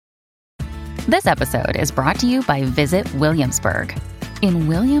This episode is brought to you by Visit Williamsburg. In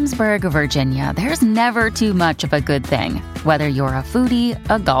Williamsburg, Virginia, there's never too much of a good thing. Whether you're a foodie,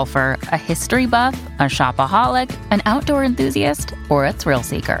 a golfer, a history buff, a shopaholic, an outdoor enthusiast, or a thrill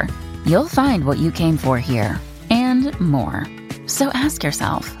seeker, you'll find what you came for here and more. So ask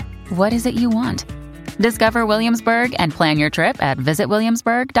yourself, what is it you want? Discover Williamsburg and plan your trip at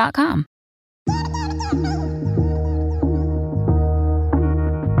visitwilliamsburg.com.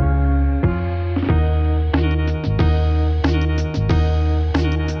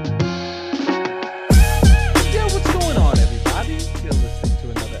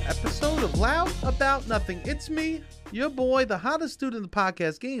 Loud About Nothing. It's me, your boy, the hottest dude in the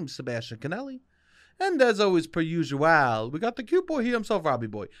podcast game, Sebastian Canelli. And as always, per usual, we got the cute boy here himself, Robbie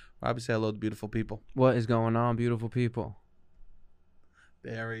Boy. Robbie, say hello to beautiful people. What is going on, beautiful people?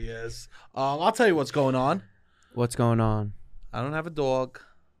 There he is. I'll tell you what's going on. What's going on? I don't have a dog.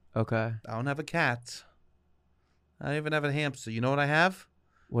 Okay. I don't have a cat. I don't even have a hamster. You know what I have?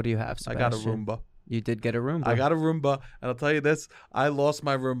 What do you have, Sebastian? I got a Roomba. You did get a Roomba. I got a Roomba, and I'll tell you this. I lost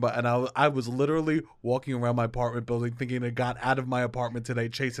my Roomba, and I was literally walking around my apartment building thinking it got out of my apartment today,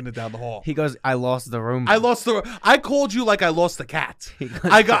 chasing it down the hall. He goes, I lost the Roomba. I called you like I lost the cat. Goes,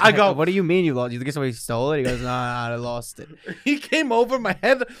 I go. What do you mean you lost? You think somebody stole it? He goes, nah, I lost it. He came over. My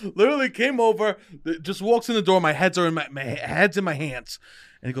head literally came over. Just walks in the door. My head's in my head's in my hands,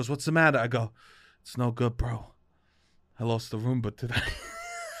 and he goes, "What's the matter?" I go, "It's no good, bro. I lost the Roomba today."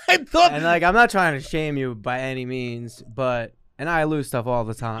 I thought, and I'm not trying to shame you by any means, but I lose stuff all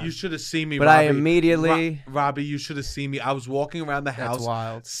the time. You should have seen me, but Robbie. I immediately, Robbie, you should have seen me. I was walking around the house,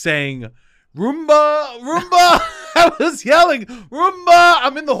 wild, saying, "Roomba, Roomba!" I was yelling, "Roomba!"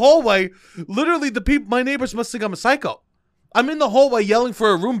 I'm in the hallway. Literally, my neighbors must think I'm a psycho. I'm in the hallway yelling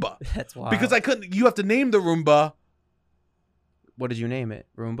for a Roomba. That's wild. Because I couldn't. You have to name the Roomba. What did you name it?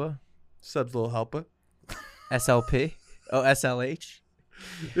 Roomba? Seb's Little Helper. SLP? Oh, SLH?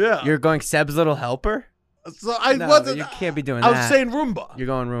 Yeah. You're going Seb's Little Helper? So I no, wasn't. You can't be doing that. that. I was saying Roomba. You're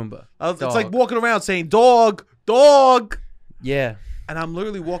going Roomba. It's like walking around saying dog. Yeah. And I'm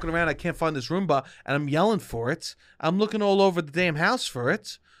literally walking around. I can't find this Roomba, and I'm yelling for it. I'm looking all over the damn house for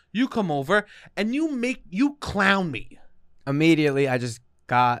it. You come over and you clown me. Immediately, I just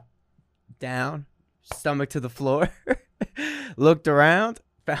got down, stomach to the floor, looked around,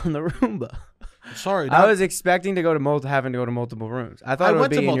 found the Roomba. I'm sorry. I was expecting to go to having to go to multiple rooms. I thought it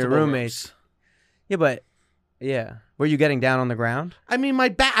would be in your roommates. Rooms. Yeah, but were you getting down on the ground? I mean, my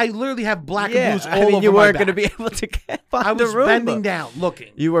back. I literally have black and blues all over my back. You weren't going to be able to find the Roomba. I was bending down,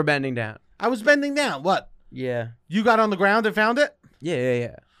 looking. You were bending down. I was bending down. What? Yeah. You got on the ground and found it?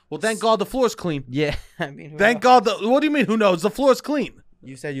 Yeah. Well, thank God the floor's clean. Yeah, I mean, thank God. What do you mean? Who knows? The floor's clean.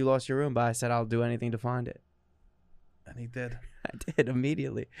 You said you lost your Roomba. I said I'll do anything to find it. And he did. I did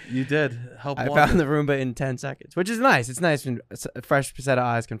immediately. You did. I found the Roomba in 10 seconds, which is nice. It's nice when a fresh set of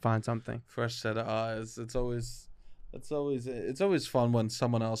eyes can find something. Fresh set of eyes. It's always fun when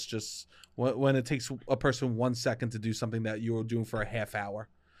someone else just when it takes a person 1 second to do something that you were doing for a half hour.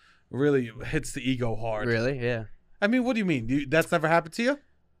 Really hits the ego hard. Really? Yeah. I mean, what do you mean? That's never happened to you?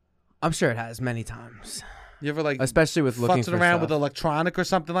 I'm sure it has many times. You ever especially with looking for around stuff. with electronic or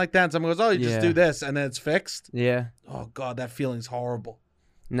something like that, and someone goes, "Oh, you just do this," and then it's fixed. Yeah. Oh God, that feeling's horrible.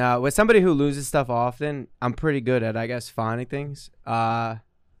 No, with somebody who loses stuff often, I'm pretty good at, I guess, finding things.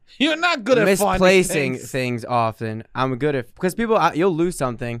 You're not good at misplacing things often. I'm good at because you'll lose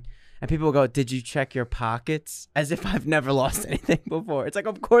something, and people will go, "Did you check your pockets?" As if I've never lost anything before. It's like,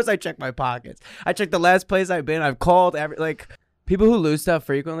 of course I check my pockets. I checked the last place I've been. I've called people who lose stuff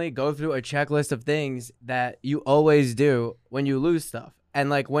frequently go through a checklist of things that you always do when you lose stuff. And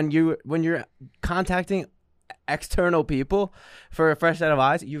when you're contacting external people for a fresh set of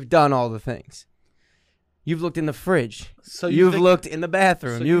eyes, you've done all the things. You've looked in the fridge. So you've looked in the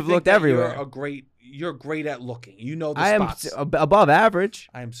bathroom. So you've looked everywhere. You're great at looking. You know the spots. I am above average.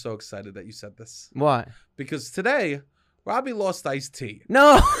 I am so excited that you said this. Why? Because today, Robbie lost iced tea.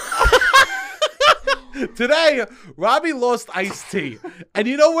 No. Today, Robbie lost iced tea. And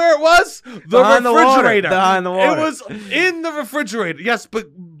you know where it was? Behind refrigerator. Behind the water. It was in the refrigerator. Yes,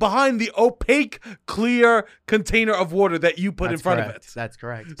 but behind the opaque, clear container of water that you put in front of it. That's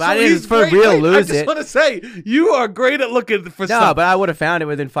correct. But I didn't for real lose it. I just want to say, you are great at looking for stuff. No, but I would have found it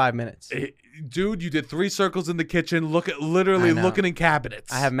within 5 minutes. Dude, you did 3 circles in the kitchen, looking in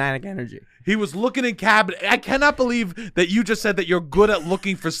cabinets. I have manic energy. He was looking in cabinets. I cannot believe that you just said that you're good at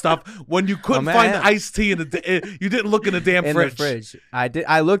looking for stuff when you couldn't find iced tea you didn't look in the damn fridge. In the fridge. I did.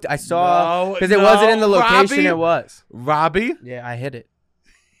 I looked. I saw because it wasn't in the location. Robbie, it was Robbie. Yeah, I hit it.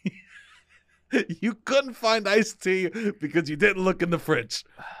 You couldn't find iced tea because you didn't look in the fridge.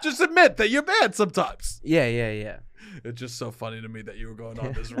 Just admit that you're bad sometimes. Yeah. It's just so funny to me that you were going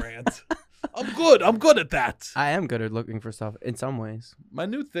on this rant. I'm good at that. I am good at looking for stuff in some ways. My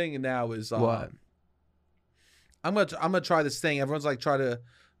new thing now is What? I'm gonna try this thing. Everyone's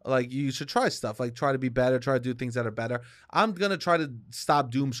like, you should try stuff. Like, try to be better. Try to do things that are better. I'm gonna try to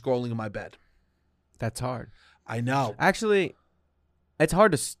stop doom scrolling in my bed. That's hard. I know. Actually, it's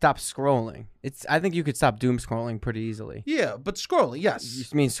hard to stop scrolling. I think you could stop doom scrolling pretty easily. Yeah, but scrolling, You yes.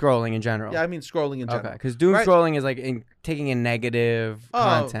 just mean scrolling in general. Yeah, I mean scrolling in general. Okay, because doom Right. scrolling is like taking in negative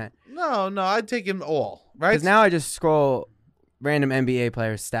content. No, I'd take them all. Right? Because now I just scroll random NBA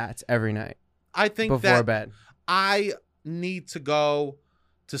players' stats every night I think before that bed. I need to go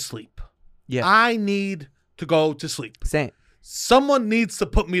to sleep. Yeah. I need to go to sleep. Same. Someone needs to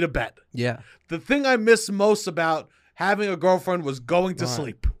put me to bed. Yeah. The thing I miss most about having a girlfriend was going to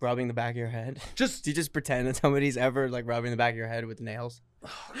sleep. Rubbing the back of your head. Just Do you just pretend that somebody's ever like rubbing the back of your head with nails?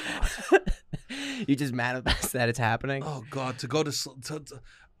 oh god. You just manifest that it's happening. Oh god, to go to sleep.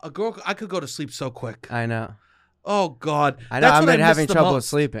 A girl, I could go to sleep so quick. I know. Oh god, I know. That's I've what been miss having the trouble most.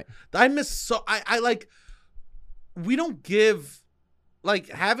 sleeping. I miss so I like. We don't give like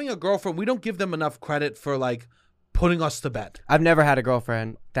having a girlfriend. We don't give them enough credit for like putting us to bed. I've never had a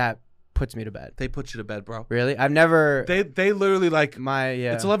girlfriend that puts me to bed. They put you to bed, bro. Really? I've never. They literally like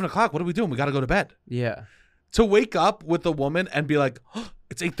Yeah. it's 11 o'clock. What are we doing? We got to go to bed. Yeah. To wake up with a woman and be like, oh,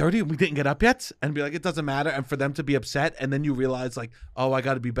 it's 8:30 and we didn't get up yet, and be like, it doesn't matter, and for them to be upset, and then you realize like, oh, I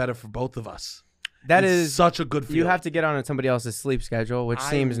got to be better for both of us. That It's is such a good feeling. You have to get on somebody else's sleep schedule, which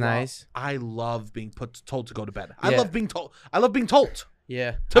seems nice. I love being told to go to bed. I Yeah. love being told. I love being told.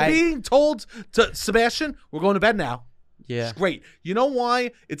 Yeah. Being told to Sebastian, we're going to bed now. Yeah. It's great. You know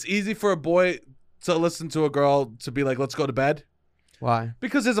why it's easy for a boy to listen to a girl to be like, let's go to bed? Why?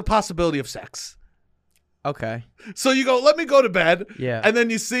 Because there's a possibility of sex. Okay. So you go, let me go to bed. Yeah. And then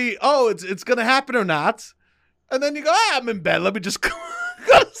you see, oh, it's going to happen or not. And then you go, I'm in bed. Let me just go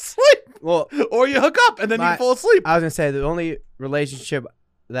to sleep. Well, Or you hook up and then you fall asleep. I was gonna say the only relationship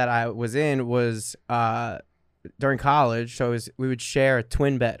that I was in was during college. So we would share a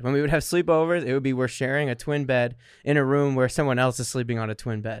twin bed. When we would have sleepovers, it would be we're sharing a twin bed in a room where someone else is sleeping on a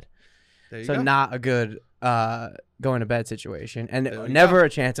twin bed. There you So go. not a good going to bed situation, and There you never a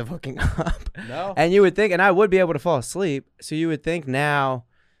chance of hooking up. No. And you would think, and I would be able to fall asleep. So you would think now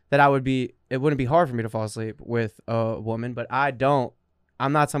that it wouldn't be hard for me to fall asleep with a woman, but I don't.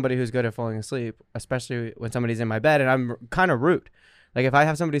 I'm not somebody who's good at falling asleep, especially when somebody's in my bed, and I'm kind of rude. Like if I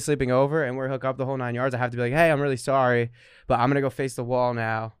have somebody sleeping over and we're hooked up the whole 9 yards, I have to be like, hey, I'm really sorry, but I'm gonna go face the wall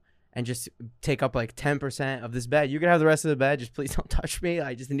now and just take up like 10% of this bed. You can have the rest of the bed. Just please don't touch me.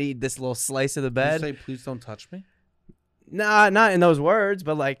 I just need this little slice of the You bed. say, please don't touch me? Nah, not in those words,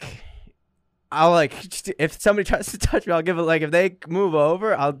 but like, I'll like, if somebody tries to touch me, I'll give it like, if they move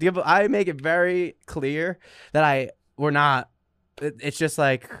over, I make it very clear that we're not, it's just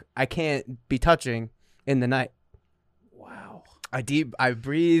like, I can't be touching in the night. Wow. I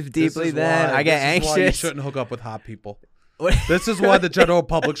breathe deeply This is then. why- I get this is why you anxious. shouldn't hook up with hot people. This is why the general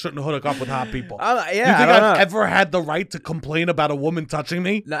public shouldn't hook up with hot people. Yeah, You think I don't I've know. ever had the right to complain about a woman touching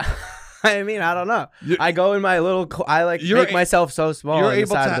me? No, I mean, I don't know. You- I go in my little, I like You're make myself so small You're on the able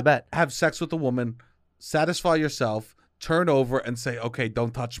side to of the bed. have sex with a woman, satisfy yourself, turn over, and say, okay,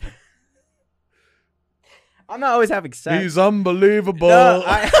 don't touch me. I'm not always having sex. He's unbelievable. No,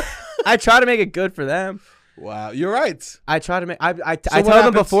 I try to make it good for them. Wow, you're right. I try to make. I what tell them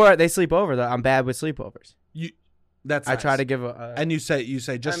happens- before they sleep over that I'm bad with sleepovers. That's I try nice. to give a. And you say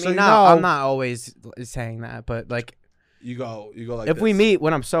just I so mean, you no, know. I'm not always saying that, but like You go like if we this. meet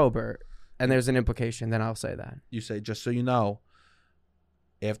when I'm sober and there's an implication, then I'll say that. You say, just so you know,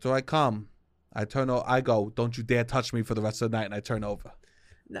 after I come, I go, don't you dare touch me for the rest of the night, and I turn over.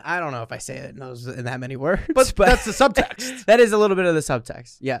 I don't know if I say it in that many words, But that's the subtext. That is a little bit of the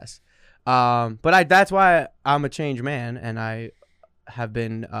subtext, yes. But that's why I'm a changed man, and I have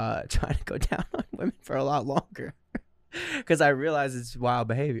been trying to go down on women for a lot longer because I realize it's wild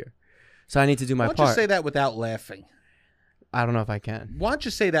behavior. So I need to do my Why don't part. you say that without laughing? I don't know if I can. Why don't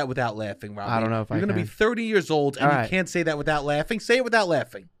you say that without laughing, Robbie? I don't know if You're I gonna be can. 30 years old and All you right. can't say that without laughing. Say it without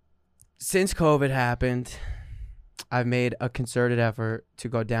laughing. Since COVID happened, I've made a concerted effort to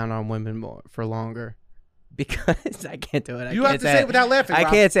go down on women more for longer because I can't do it. You have to say it without laughing, I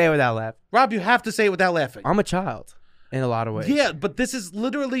Rob. can't say it without laughing. Rob, you have to say it without laughing. I'm a child in a lot of ways. Yeah, but this is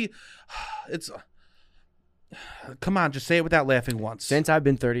literally, it's. Come on, just say it without laughing once. Since I've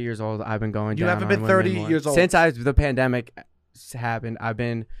been 30 years old, I've been going You down haven't on been women 30 more. years old. Since the pandemic happened, I've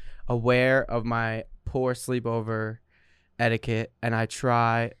been aware of my poor sleepover etiquette, and I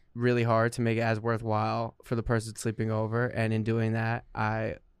try really hard to make it as worthwhile for the person sleeping over, and in doing that,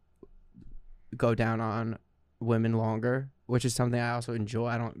 I go down on women longer, which is something I also enjoy.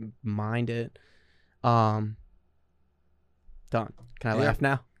 I don't mind it. Done. Can I laugh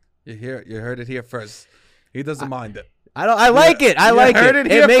now? You heard it here first. He doesn't mind it. I like it. I like heard it.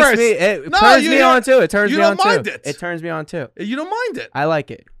 it here makes first. me. It turns me on too. It turns you me don't on mind too. it. It turns me on too. You don't mind it. I like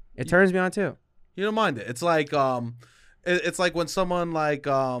it. It turns me on too. You don't mind it. It's like it's like when someone like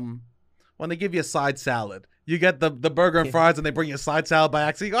when they give you a side salad. You get the burger and fries, and they bring you a side salad by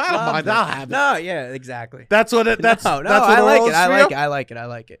accident. You go, I don't mind. I'll have it. No, yeah, exactly. That's what it. That's no. That's what I like it. I like it. I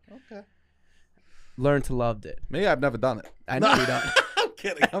like it. Okay. Learn to love it. Me, I've never done it. I know you don't.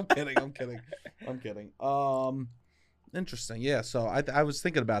 I'm kidding. Interesting. Yeah. So I was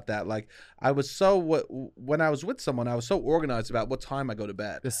thinking about that. Like I was when I was with someone, I was so organized about what time I go to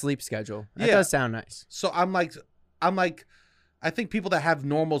bed. The sleep schedule. That does sound nice. So I'm like, I think people that have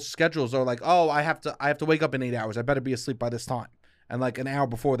normal schedules are like, oh, I have to wake up in 8 hours. I better be asleep by this time. And like an hour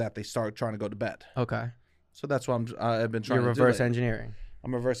before that, they start trying to go to bed. Okay. So that's what I've been trying to do. You're reverse engineering.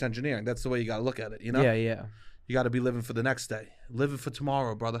 I'm reverse engineering. That's the way you got to look at it, you know? Yeah. You got to be living for the next day. Living for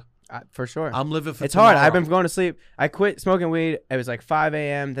tomorrow, brother. For sure. I'm living for It's tomorrow. hard. I've been going to sleep. I quit smoking weed. It was like 5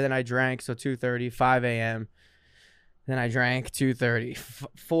 a.m. Then I drank. So 2:30, 5 a.m. Then I drank 2:30,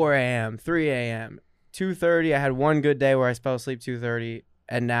 4 a.m., 3 a.m., 2:30. I had one good day where I fell asleep 2:30.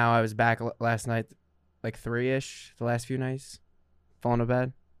 And now I was back last night, like 3-ish, the last few nights, falling to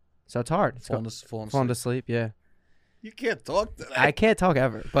bed. So it's hard. Falling to sleep, yeah. You can't talk today. I can't talk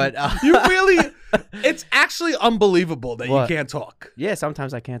ever, but you really, it's actually unbelievable that you can't talk. Yeah,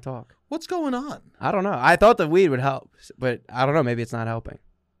 sometimes I can't talk. What's going on? I don't know. I thought the weed would help, but I don't know. Maybe it's not helping.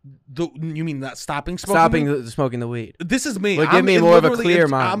 You mean not stopping smoking? Smoking the weed. This is me. Would give me more of a clear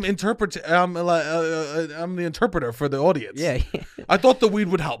mind. I'm the interpreter for the audience. Yeah. I thought the weed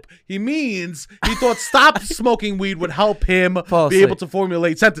would help. He thought stop smoking weed would help him be able to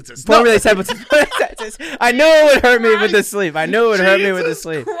formulate sentences. Sentences. I knew it would hurt me with the sleep. I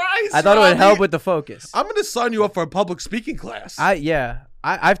thought it would help with the focus. I'm going to sign you up for a public speaking class.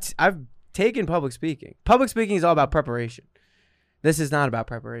 I've taken public speaking. Public speaking is all about preparation. This is not about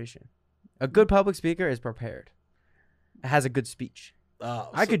preparation. A good public speaker is prepared. It has a good speech.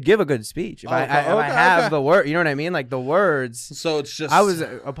 I could give a good speech if I have the word. You know what I mean? Like the words. So it's just. I was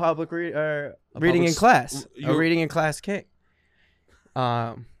a public reading in class. A reading in class king.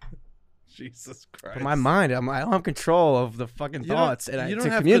 Jesus Christ. But my mind, I don't have control of the fucking thoughts. You don't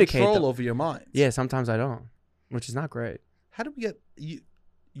have control over your mind. Yeah, sometimes I don't, which is not great. How do we get you?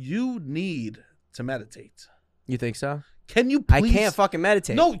 You need to meditate. You think so? Can you please? I can't fucking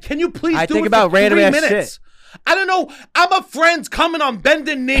meditate. No, can you please I do think it about for random 3 ass minutes? shit. I don't know. I'm a friend's coming on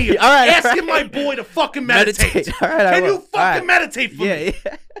bending knee asking my boy to fucking meditate. All right, can you fucking meditate for me?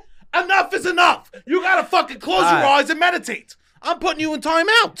 Yeah. Enough is enough. You got to fucking close your eyes and meditate. I'm putting you in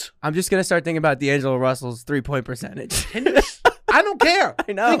timeout. I'm just going to start thinking about D'Angelo Russell's 3-point percentage. I don't care.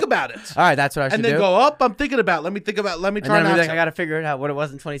 I know. Think about it. All right, that's what I should do. And then go up. I'm thinking about. Let me think about. Let me try. And then I got to figure it out. What it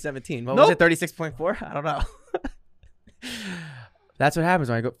was in 2017. What was it? 36.4. I don't know. That's what happens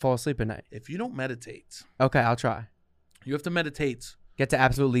when I fall asleep at night. If you don't meditate, okay, I'll try. You have to meditate. Get to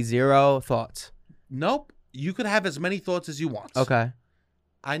absolutely zero thoughts. Nope. You could have as many thoughts as you want. Okay.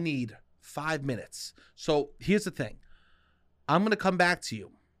 I need 5 minutes. So here's the thing. I'm going to come back to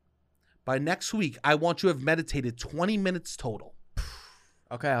you. By next week, I want you to have meditated 20 minutes total.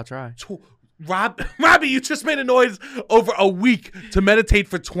 Okay, I'll try. Robbie, you just made a noise over a week to meditate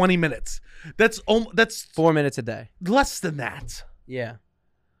for 20 minutes. That's 4 minutes a day. Less than that. Yeah.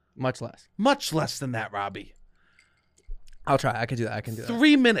 Much less. Much less than that, Robbie. I'll try. I can do that.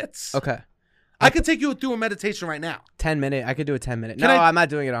 3 minutes. Okay. I could take you through a meditation right now. 10 minute. I could do a 10-minute. No, I'm not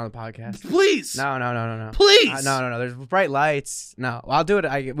doing it on the podcast. Please. No. Please. No. There's bright lights. No, I'll do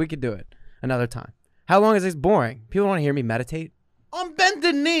it. We could do it another time. How long is this boring? People want to hear me meditate? On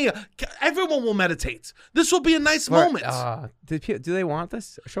bended knee. Everyone will meditate. This will be a nice moment. Do they want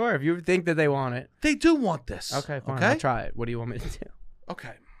this? Sure. If you think that they want it. They do want this. Okay, fine. I'll try it. What do you want me to do?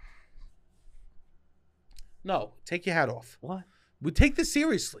 Okay. No, take your hat off. What? We take this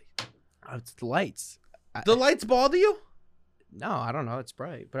seriously. It's the lights. The lights bother you? No, I don't know. It's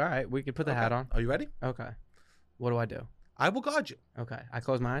bright. But all right, we can put the hat on. Are you ready? Okay. What do I do? I will guide you. Okay. I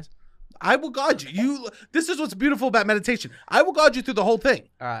close my eyes? I will guide you. This is what's beautiful about meditation. I will guide you through the whole thing.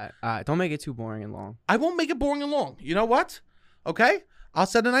 All right. Don't make it too boring and long. I won't make it boring and long. You know what? Okay? I'll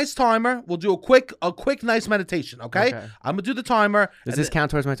set a nice timer. We'll do a quick, nice meditation. Okay? I'm gonna do the timer. Does this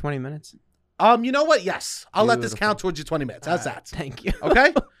count towards my 20 minutes? You know what? Yes. I'll let this Beautiful. count towards your 20 minutes. How's that? Thank you.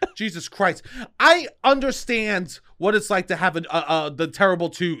 Okay? Jesus Christ. I understand what it's like to have the terrible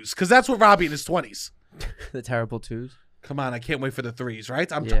twos, because that's what Robbie in his 20s. The terrible twos. Come on, I can't wait for the threes, right?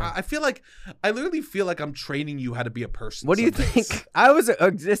 Yeah. I literally feel like I'm training you how to be a person. What do you think? I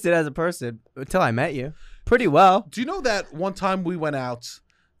existed as a person until I met you. Pretty well. Do you know that one time we went out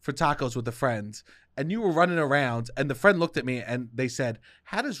for tacos with a friend, and you were running around, and the friend looked at me and they said,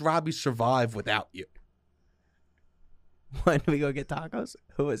 "How does Robbie survive without you?" When do we go get tacos?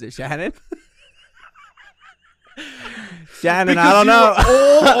 Who was it, Shannon? Shannon, Because I don't know.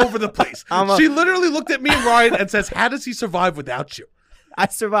 You were all over the place. She literally looked at me and Ryan and says, "How does he survive without you?" I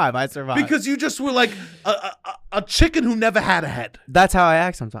survive. Because you just were like a chicken who never had a head. That's how I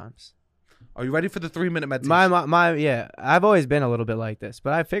act sometimes. Are you ready for the 3-minute meditation? Yeah. I've always been a little bit like this,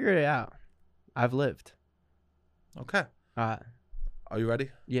 but I figured it out. I've lived. Okay. Are you ready?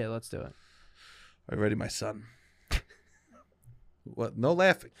 Yeah, let's do it. Are you ready, my son? What? No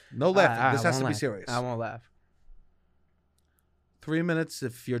laughing. No laughing. This has to be serious. I won't laugh. 3 minutes.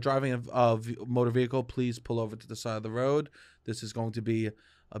 If you're driving a motor vehicle, please pull over to the side of the road. This is going to be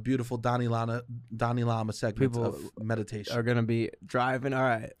a beautiful Dalai Lama segment People of meditation. Are gonna be driving. All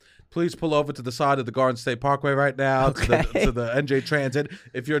right. Please pull over to the side of the Garden State Parkway right now to the NJ Transit.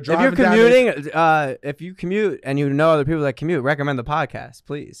 If you're driving, if you're commuting, if you commute and you know other people that commute, recommend the podcast,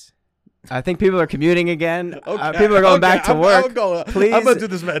 please. I think people are commuting again. Okay. People are going back to work. I'm going Please, to do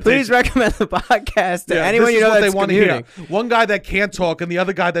this meditation. Please recommend the podcast to Yeah, anyone this you is know what that's they want commuting. to hear. One guy that can't talk and the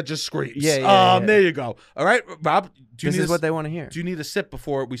other guy that just screams. Yeah. There you go. All right, Rob. This is what they want to hear. Do you need a sip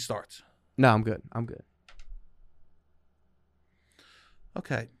before we start? No, I'm good.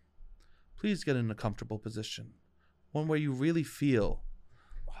 Okay. Please get in a comfortable position. One where you really feel.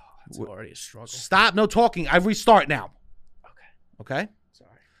 It's already a struggle. Stop. No talking. I restart now. Okay? Sorry.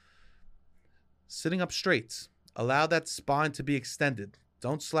 Sitting up straight. Allow that spine to be extended.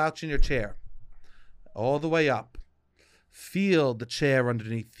 Don't slouch in your chair. All the way up. Feel the chair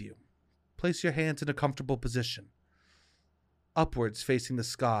underneath you. Place your hands in a comfortable position. Upwards, facing the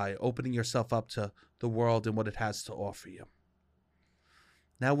sky, opening yourself up to the world and what it has to offer you.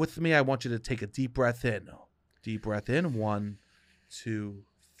 Now with me, I want you to take a deep breath in. Deep breath in. 1, 2,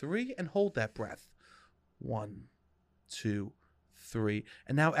 3. And hold that breath. 1, 2, 3.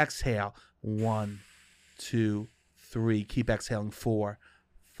 And now exhale. 1, 2, 3. Keep exhaling. 4,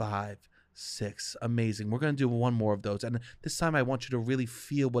 5, 6. Amazing. We're going to do one more of those. And this time I want you to really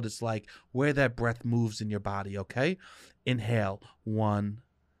feel what it's like, where that breath moves in your body, okay? Inhale. 1,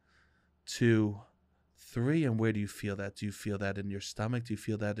 2, 3. And where do you feel that? Do you feel that in your stomach? Do you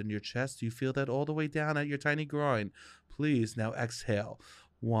feel that in your chest? Do you feel that all the way down at your tiny groin? Please, now exhale.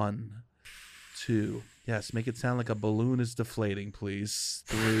 1, 2. Yes, make it sound like a balloon is deflating, please.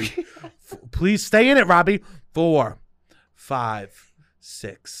 3. Please stay in it, Robbie. 4, 5,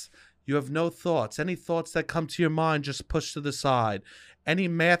 6. You have no thoughts. Any thoughts that come to your mind, just push to the side. Any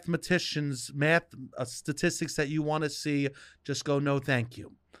statistics that you want to see, just go, no, thank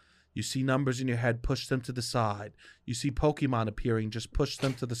you. You see numbers in your head, push them to the side. You see Pokemon appearing, just push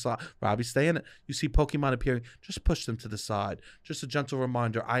them to the side. Robbie, stay in it. You see Pokemon appearing, just push them to the side. Just a gentle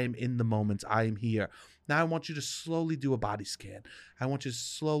reminder, I am in the moment. I am here. Now I want you to slowly do a body scan. I want you to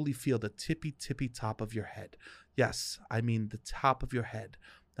slowly feel the tippy top of your head. Yes, I mean the top of your head.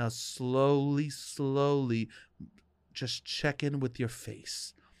 Now slowly, just check in with your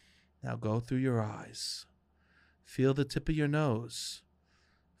face. Now go through your eyes. Feel the tip of your nose.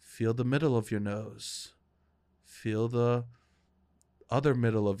 Feel the middle of your nose. Feel the other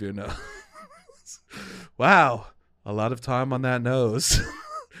middle of your nose. Wow, a lot of time on that nose.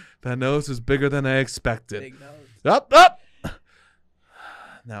 That nose is bigger than I expected. Big nose. Up.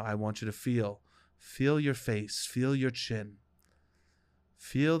 Now I want you to feel your face, feel your chin.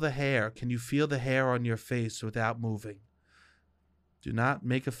 Feel the hair. Can you feel the hair on your face without moving? Do not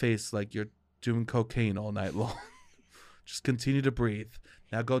make a face like you're doing cocaine all night long. Just continue to breathe.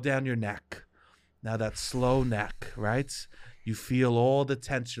 Now go down your neck. Now that slow neck, right? You feel all the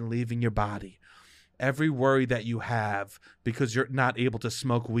tension leaving your body. Every worry that you have because you're not able to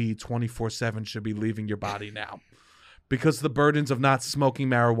smoke weed 24/7 should be leaving your body now. Because the burdens of not smoking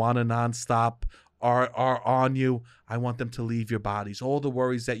marijuana nonstop are on you, I want them to leave your bodies. All the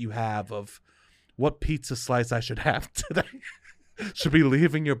worries that you have of what pizza slice I should have today should be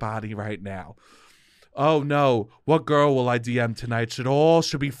leaving your body right now. Oh no, what girl will I DM tonight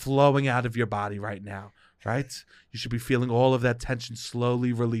should be flowing out of your body right now, right? You should be feeling all of that tension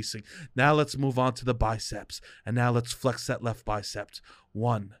slowly releasing. Now let's move on to the biceps. And now let's flex that left bicep.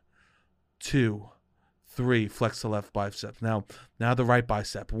 1, 2, 3, flex the left bicep. Now the right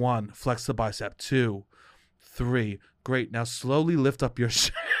bicep. 1, flex the bicep. 2, 3. Great. Now slowly lift up your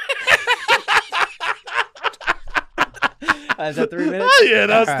Is that 3 minutes? Oh, yeah,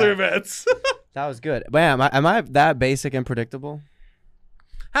 that was All 3 right. minutes. That was good. Man, am I that basic and predictable?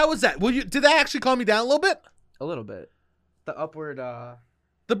 How was that? Did that actually calm you down a little bit? A little bit. The upward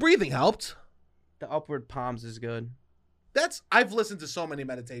The breathing helped. palms is good. I've listened to so many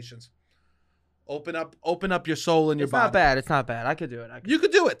meditations. Open up your soul and your It's body. not bad. It's not bad. I could do it. You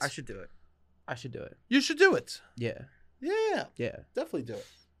could do it. I should do it. You should do it. Yeah. Yeah. Yeah. Definitely do it.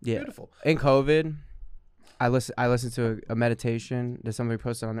 Yeah. Beautiful. In COVID, I listened to a meditation that somebody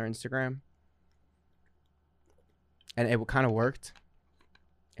posted on their Instagram, and it kind of worked.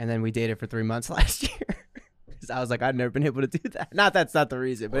 And then we dated for 3 months last year. Because I was like, I've never been able to do that. Not that's not the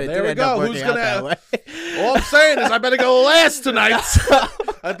reason, but Well, it there did we end up go. working Who's out gonna- that way. All I'm saying is I better go last tonight.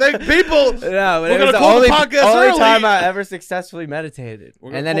 I think people. No, but We're it was gonna the call the only, podcast only early. time I ever successfully meditated.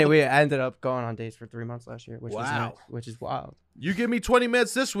 We're gonna And then call we ended up going on dates for 3 months last year, which was Wow. nice, which is wild. You give me 20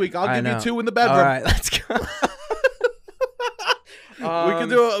 minutes this week. I'll I give know. you 2 in the bedroom. All right, let's go.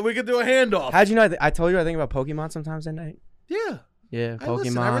 We can do a handoff. How'd you know? I told you I think about Pokemon sometimes at night. Yeah. Yeah, I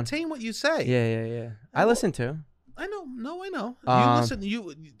listen. I Pokemon. retain what you say. Yeah. I listen to. I know. No, I know. Um, You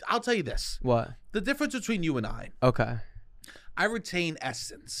listen. I'll tell you this. What? The difference between you and I Okay. retain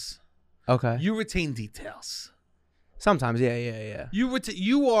essence. Okay. You retain details. Sometimes, yeah. You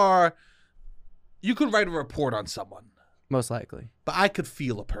could write a report on someone, Most likely. but I could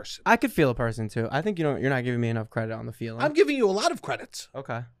feel a person. I could feel a person too. I think you're not giving me enough credit on the feeling. I'm giving you a lot of credit.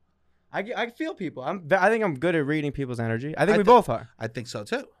 Okay. I feel people. I think I'm good at reading people's energy. I think we thi- both are. I think so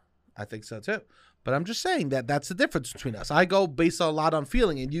too. But I'm just saying that's the difference between us. I go based a lot on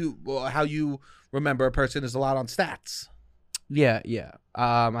feeling, and how you remember a person is a lot on stats. Yeah.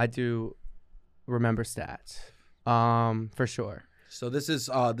 I do remember stats. For sure. So this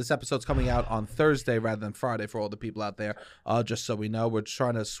episode's coming out on Thursday rather than Friday for all the people out there. Just so we know, we're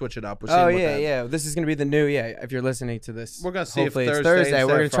trying to switch it up. We're seeing Yeah. This is gonna be the new. Yeah, if you're listening to this, We're gonna see if hopefully it's Thursday Thursday. instead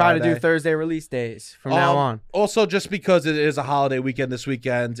We're gonna of try to do Friday. Thursday release days from now on. Also, just because it is a holiday weekend this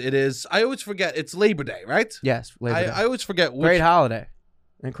weekend, it is. I always forget it's Labor Day, right? Yes, Labor Day. I always forget which Great holiday,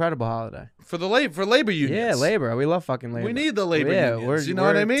 incredible holiday. for labor unions. Yeah, labor. We love fucking labor. We need the labor unions. You know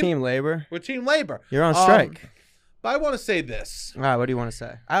what I mean? Team labor. We're team labor. You're on strike. But I want to say this. All right, what do you want to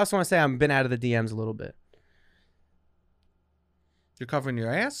say? I also want to say I've been out of the DMs a little bit. You're covering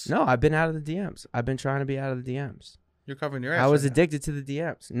your ass? No, I've been out of the DMs. I've been trying to be out of the DMs. You're covering your ass. I was right now. addicted to the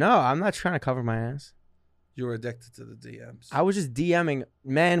DMs. No, I'm not trying to cover my ass. You were addicted to the DMs. I was just DMing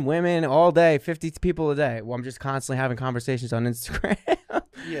men, women all day, 50 people a day. Well, I'm just constantly having conversations on Instagram,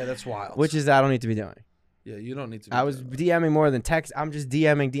 Yeah, that's wild. which is I don't need to be doing. Yeah, you don't need to. Be I was doing that. DMing more than text. I'm just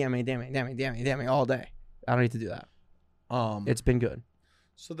DMing all day. I don't need to do that. It's been good.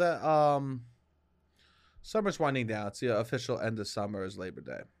 So that summer's winding down. It's the official end of summer is Labor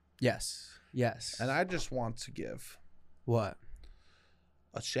Day, Yes. and I just want to give What?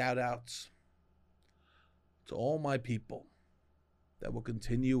 a shout out to all my people that will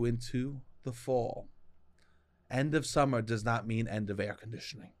continue into the fall. End of summer does not mean end of air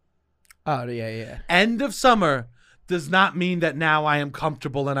conditioning. Oh, yeah. End of summer does not mean that now I am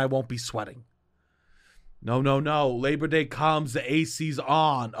comfortable and I won't be sweating. No. Labor Day comes, the AC's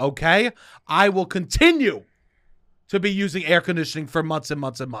on, okay? I will continue to be using air conditioning for months and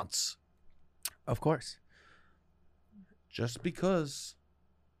months and months. Of course. Just because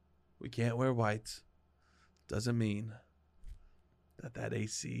we can't wear white doesn't mean that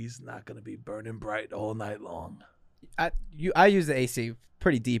AC's not going to be burning bright all night long. I use the AC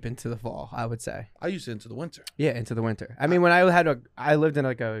pretty deep into the fall, I would say. I use it into the winter. Yeah, into the winter. I mean, when I lived in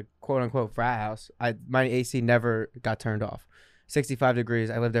like a quote unquote frat house, my AC never got turned off. 65 degrees.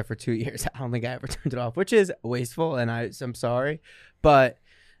 I lived there for 2 years. I don't think I ever turned it off, which is wasteful, and I'm sorry, but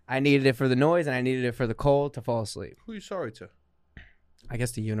I needed it for the noise and I needed it for the cold to fall asleep. Who are you sorry to? I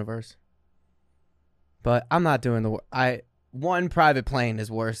guess the universe. But I'm not doing one private plane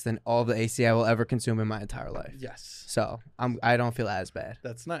is worse than all the AC I will ever consume in my entire life. Yes. So I don't feel as bad.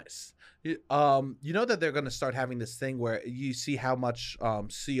 That's nice. You know that they're going to start having this thing where you see how much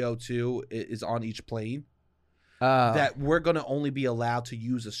CO2 is on each plane? That we're going to only be allowed to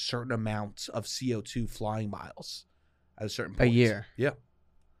use a certain amount of CO2 flying miles at a certain point. A year. Yeah.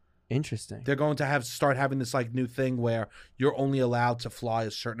 Interesting. They're going to start having this like new thing where you're only allowed to fly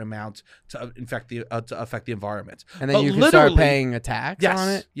a certain amount to affect the environment. And then But you can start literally- paying a tax on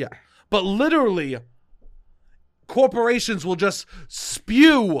it? Yeah. But literally, corporations will just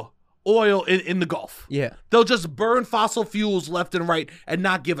spew oil in the Gulf. Yeah. They'll just burn fossil fuels left and right and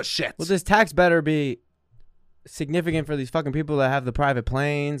not give a shit. Well, this tax better be significant for these fucking people that have the private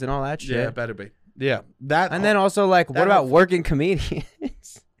planes and all that shit. Yeah, it better be. Yeah, that. And then also, like, what about working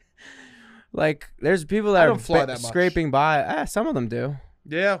comedians? Like, there's people that I don't fly that much. scraping by. Some of them do.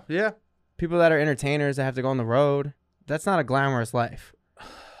 Yeah. People that are entertainers that have to go on the road. That's not a glamorous life.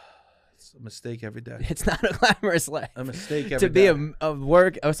 It's a mistake every day. It's not a glamorous life. A mistake every to day. be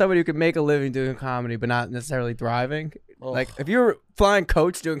a somebody who can make a living doing comedy, but not necessarily thriving. Oh. Like, if you're flying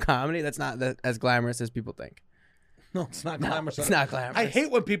coach doing comedy, that's not as glamorous as people think. No, it's not glamorous. It's not glamorous. I hate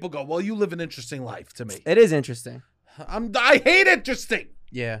when people go, "Well, you live an interesting life." To me, It is interesting. I hate interesting.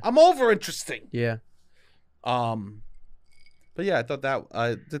 Yeah. I'm over interesting. Yeah. But yeah, I thought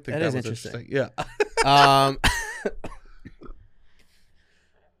I did think that was interesting. Yeah.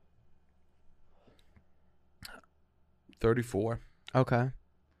 34. Okay.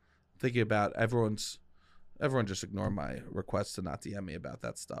 Thinking about everyone just ignored my request to not DM me about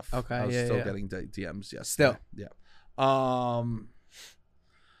that stuff. Okay, I was yeah, still yeah. getting DMs yesterday. Still. Yeah.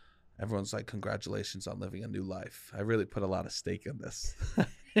 Everyone's like, congratulations on living a new life. I really put a lot of stake in this.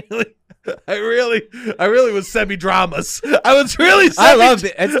 I really was semi-dramas. I was really I love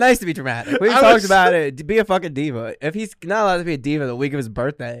it. It's nice to be dramatic. We've talked about it. Be a fucking diva. If he's not allowed to be a diva the week of his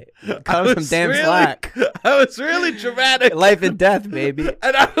birthday, cut him some damn slack. I was really dramatic. Life and death, baby.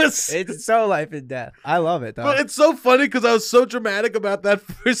 And It's so life and death. I love it, though. But it's so funny because I was so dramatic about that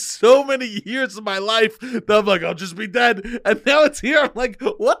for so many years of my life that I'm like, I'll just be dead. And now it's here. I'm like,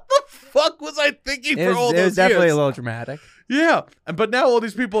 what the fuck was I thinking for all those years? It was definitely a little dramatic. Yeah, but now all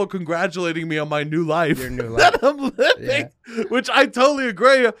these people are congratulating me on my new life. Your new life. That I'm living, which I totally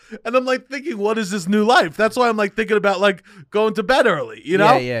agree. And I'm like thinking, what is this new life? That's why I'm like thinking about like going to bed early, you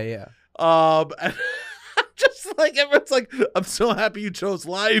know? Yeah. And I'm just like, everyone's like, I'm so happy you chose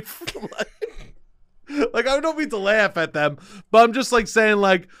life. Like, I don't mean to laugh at them, but I'm just like saying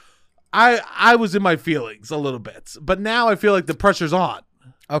like, I was in my feelings a little bit, but now I feel like the pressure's on.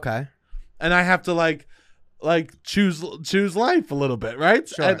 Okay. And I have to like choose life a little bit, right?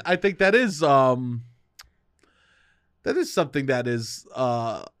 Sure. And I think that is something that is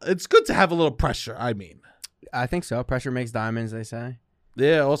it's good to have a little pressure. I mean, I think so. Pressure makes diamonds, they say.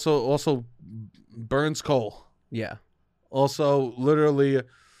 yeah. Also burns coal. Yeah. Also, literally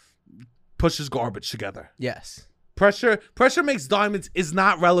pushes garbage together. Yes. Pressure makes diamonds is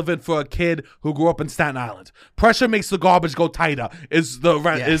not relevant for a kid who grew up in Staten Island. Pressure makes the garbage go tighter. That's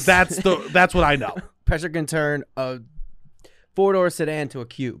what I know. Pressure can turn a 4-door sedan to a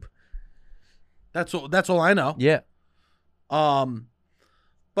cube. That's all I know. Yeah.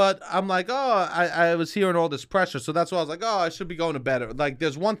 But I'm like, I was hearing all this pressure, so that's why I was like, I should be going to bed. Like,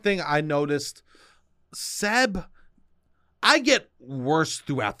 there's one thing I noticed, Seb, I get worse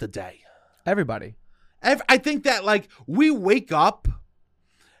throughout the day. Everybody. I think that like we wake up,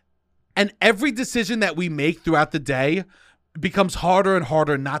 and every decision that we make throughout the day becomes harder and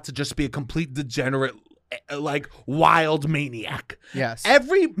harder not to just be a complete degenerate, like wild maniac. Yes.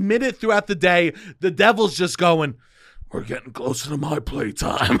 Every minute throughout the day, the devil's just going, we're getting closer to my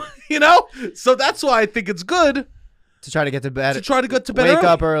playtime, you know? So that's why I think it's good to try to get to bed. to try to get to bed Wake early.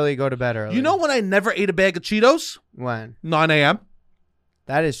 up early, go to bed early. You know when I never ate a bag of Cheetos? When? 9 a.m.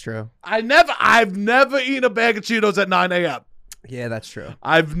 That is true. I've never eaten a bag of Cheetos at 9 a.m. Yeah, that's true.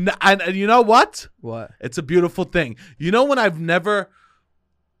 And you know what? What? It's a beautiful thing. You know when I've never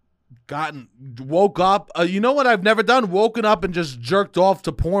woke up? You know what I've never done? Woken up and just jerked off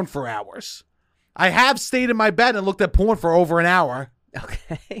to porn for hours. I have stayed in my bed and looked at porn for over an hour.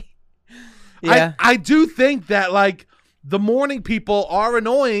 Okay. Yeah. I do think that like the morning people are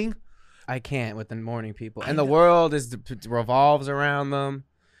annoying. I can't with the morning people. And the world revolves around them.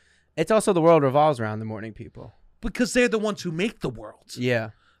 It's also the world revolves around the morning people. Because they're the ones who make the world.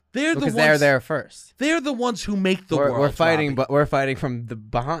 Yeah. Because they're there first. They're the ones who make the world. We're fighting, Robbie. but we're fighting from the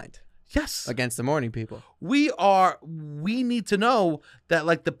behind. Yes. Against the morning people. We need to know that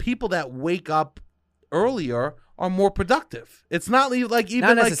like the people that wake up earlier are more productive. It's not like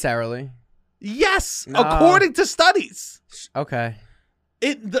even Not necessarily. Yes, No. according to studies. Okay.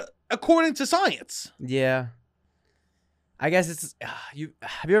 According to science. Yeah. I guess it's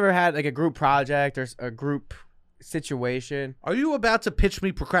have you ever had like a group project or a group situation? Are you about to pitch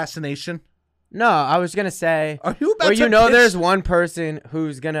me procrastination? No, I was gonna say. Are you about where to pitch? there's one person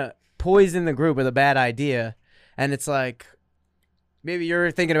who's gonna poison the group with a bad idea, and it's like maybe you're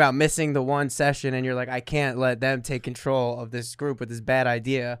thinking about missing the one session, and you're like, I can't let them take control of this group with this bad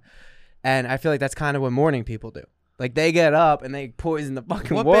idea, and I feel like that's kind of what morning people do. Like they get up and they poison the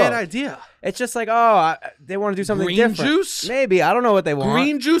fucking What world. bad idea? It's just like, they want to do something Green different. juice? Maybe. I don't know what they want.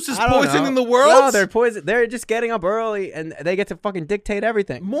 Green juice is I don't poisoning know. the world? No, they're poison. They're just getting up early and they get to fucking dictate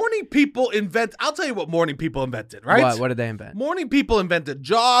everything. Morning people I'll tell you what morning people invented, right? What did they invent? Morning people invented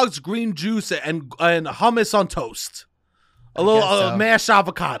jogs, green juice, and hummus on toast. A little guess so. mashed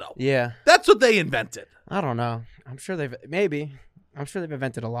avocado. Yeah. That's what they invented. I don't know. I'm sure they've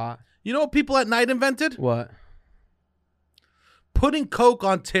invented a lot. You know what people at night invented? What? Putting coke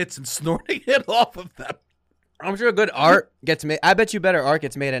on tits and snorting it off of them. I'm sure good art gets made. I bet you better art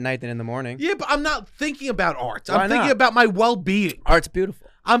gets made at night than in the morning. Yeah, but I'm not thinking about art. Why I'm thinking not? about my well-being. Art's beautiful.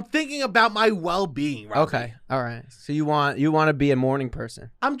 I'm thinking about my well-being, Robbie. Okay. All right. So you want to be a morning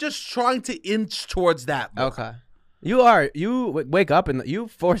person. I'm just trying to inch towards that more. Okay. You are. You wake up and you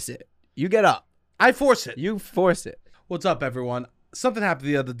force it. You get up. I force it. You force it. What's up, everyone? Something happened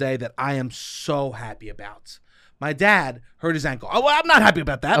the other day that I am so happy about. My dad hurt his ankle. Oh, well, I'm not happy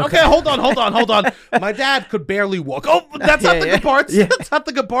about that. Okay, hold on. My dad could barely walk. Oh, that's not the good parts. Yeah. That's not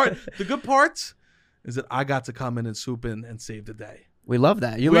the good part. The good part is that I got to come in and swoop in and save the day. We love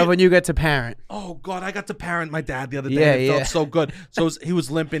that. You love when you get to parent. Oh, God, I got to parent my dad the other day. Yeah, It yeah. felt so good. So he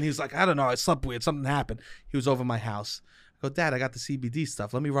was limping. He was like, I don't know. I slept weird. Something happened. He was over my house. I go, Dad, I got the CBD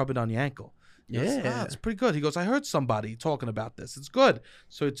stuff. Let me rub it on your ankle. He goes, Yeah. it's pretty good. He goes, I heard somebody talking about this. It's good.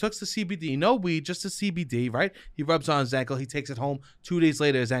 So he took the CBD. No weed, just the CBD, right? He rubs on his ankle. He takes it home. 2 days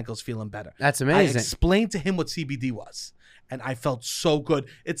later, his ankle's feeling better. That's I amazing. explained to him what CBD was, and I felt so good.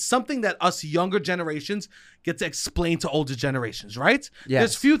 It's something that us younger generations get to explain to older generations, right? Yes.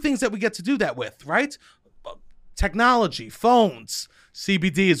 There's few things that we get to do that with, right? Technology, phones.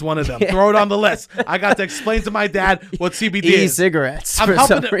 CBD is one of them. Throw it on the list. I got to explain to my dad what CBD is. E-cigarettes. I'm for some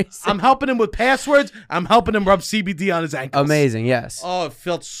helping him. reason. I'm helping him with passwords. I'm helping him rub CBD on his ankles. Amazing. Yes. Oh, it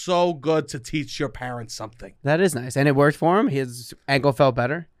felt so good to teach your parents something. That is nice. And it worked for him. His ankle felt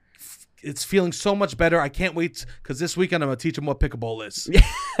better. It's feeling so much better. I can't wait because this weekend I'm gonna teach him what pickleball is,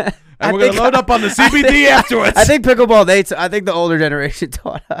 I and we're gonna think- load up on the CBD afterwards. I think pickleball. I think the older generation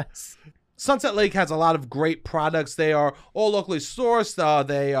taught us. Sunset Lake has a lot of great products. They are all locally sourced.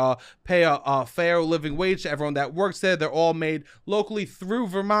 They pay a fair living wage to everyone that works there. They're all made locally through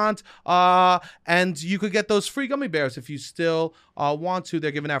Vermont. And you could get those free gummy bears if you still want to.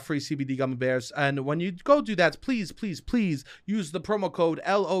 They're giving out free CBD gummy bears. And when you go do that, please use the promo code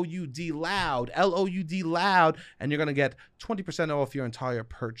LOUD, LOUD, and you're going to get 20% off your entire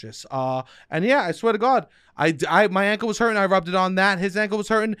purchase. And yeah, I swear to God, my ankle was hurting. I rubbed it on that. His ankle was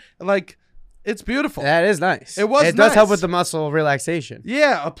hurting. Like, it's beautiful. That is nice. It was It does help nice. with the muscle relaxation.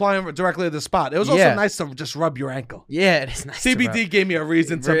 Yeah, applying it directly to the spot. It was also Yeah. nice to just rub your ankle. Yeah, it is nice. to CBD rub. gave me a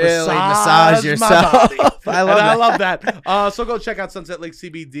reason to Really massage yourself. my body. I love And I that. love that. So go check out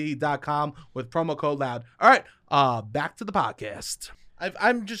sunsetlakecbd.com with promo code LOUD. All right, back to the podcast.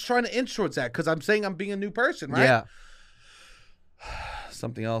 I'm just trying to inch towards that because I'm saying I'm being a new person, right? Yeah.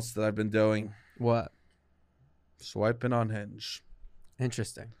 Something else that I've been doing. What? Swiping on Hinge.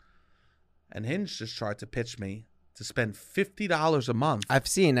 Interesting. And Hinge just tried to pitch me to spend $50 a month. I've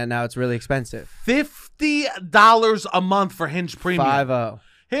seen that now. It's really expensive. $50 a month for Hinge Premium. 5-0.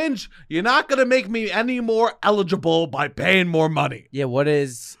 Hinge, you're not going to make me any more eligible by paying more money. Yeah. What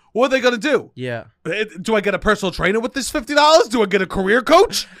is? What are they going to do? Yeah. Do I get a personal trainer with this $50? Do I get a career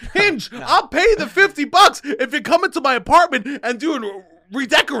coach? Hinge, I'll pay the $50 if you come into my apartment and do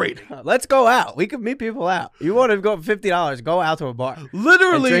redecorating. Let's go out. We could meet people out. You want to go for $50? Go out to a bar.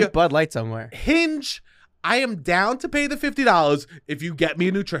 Literally, And drink Bud Light somewhere. Hinge, I am down to pay the $50 if you get me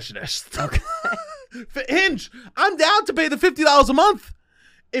a nutritionist. Okay. Hinge, I'm down to pay the $50 a month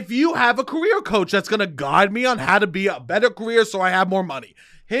if you have a career coach that's going to guide me on how to be a better career so I have more money.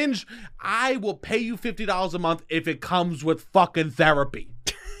 Hinge, I will pay you $50 a month if it comes with fucking therapy.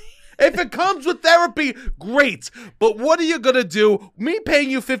 If it comes with therapy, great. But what are you going to do? Me paying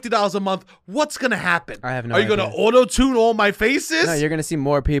you $50 a month, what's going to happen? I have no Are you going idea. to auto-tune all my faces? No, you're gonna see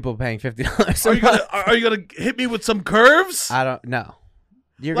more people paying $50. Are you gonna hit me with some curves? I don't know.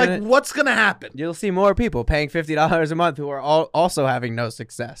 You're Like, gonna. what's going to happen? You'll see more people paying $50 a month who are also having no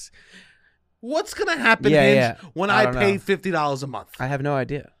success. What's going to happen, Yeah, Hinge, yeah. when I I don't pay know. $50 a month? I have no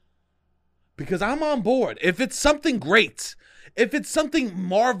idea. Because I'm on board. If it's something great, if it's something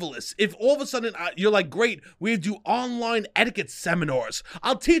marvelous, if all of a sudden you're like, great, we do online etiquette seminars.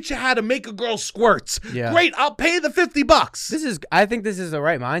 I'll teach you how to make a girl squirt. Yeah. Great, I'll pay the $50. I think this is the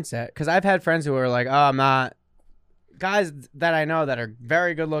right mindset because I've had friends who are like, oh, I'm not. Guys that I know that are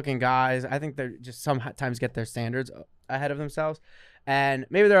very good looking guys, I think they just sometimes get their standards ahead of themselves. And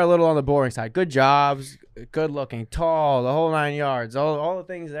maybe they're a little on the boring side. Good jobs, good looking, tall, the whole 9 yards, all the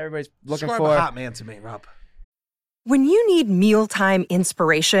things that everybody's looking Describe for. a hot man to me, Rob. When you need mealtime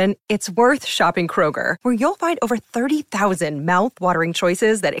inspiration, it's worth shopping Kroger, where you'll find over 30,000 mouth-watering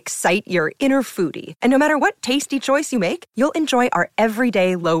choices that excite your inner foodie. And no matter what tasty choice you make, you'll enjoy our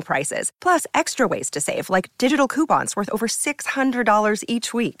everyday low prices, plus extra ways to save, like digital coupons worth over $600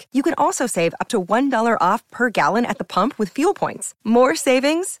 each week. You can also save up to $1 off per gallon at the pump with fuel points. More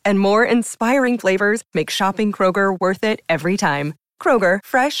savings and more inspiring flavors make shopping Kroger worth it every time. Kroger,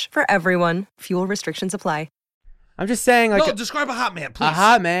 fresh for everyone. Fuel restrictions apply. I'm just saying, like, No, describe a hot man, please. a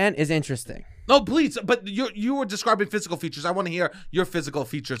hot man is interesting. No, please. But you were describing physical features. I want to hear your physical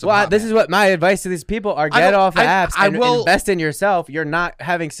features. Well, this is what my advice to these people are: get off apps and invest in yourself. You're not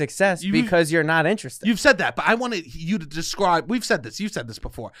having success because you're not interested. You've said that, but I wanted you to describe. We've said this. You've said this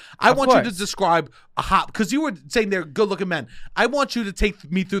before. I want you to describe a hot, because you were saying they're good-looking men. I want you to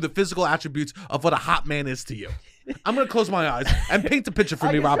take me through the physical attributes of what a hot man is to you. I'm gonna close my eyes and paint a picture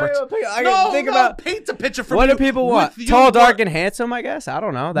for me, Robert. Paint a picture for me. What do people want? Tall, dark, and handsome, I guess. I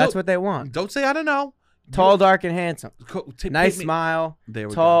don't know. That's what they want. Don't say I don't know. Tall, dark, and handsome. Nice smile.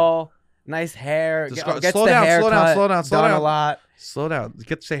 Tall, nice hair. Slow down. A lot. Slow down.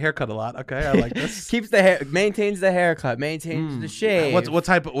 Gets the haircut a lot. Okay, I like this. Keeps the hair. Maintains the haircut. Maintains the shave. What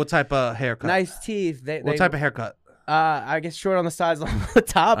type of haircut? Nice teeth. What type of haircut? I guess short on the sides, long on the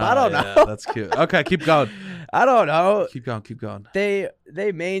top. I don't know. Yeah, that's cute. Okay, keep going. I don't know. Keep going.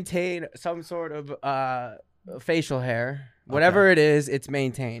 They maintain some sort of facial hair. Whatever it is, it's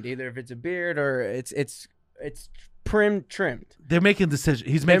maintained. Either if it's a beard or it's trimmed. They're making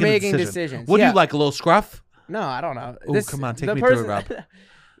decisions. He's making decisions. What do you like? A little scruff? No, I don't know. Oh, come on, take me through it, Rob.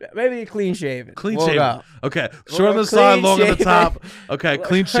 Maybe clean shaven. Okay, short on the side, long on the top. Okay,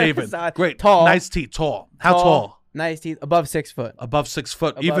 clean shaven. Great. Tall. Nice teeth. Tall. How tall? Nice teeth. Above 6 foot. Above 6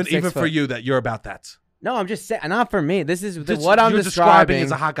 foot. Even for you, that you're about that. No, I'm just saying. Not for me. This is what I'm describing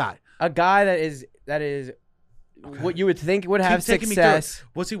as a hot guy. A guy that is what you would think would have success.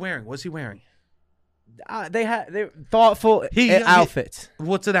 What's he wearing? They're thoughtful outfits.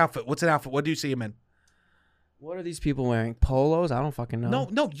 What's an outfit? What do you see him in? What are these people wearing? Polos? I don't fucking know.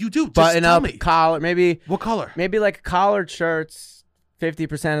 No, you do. Just button tell up, me. collar. Maybe. What color? Maybe like collared shirts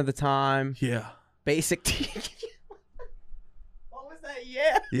 50% of the time. Yeah. Basic tee. What was that?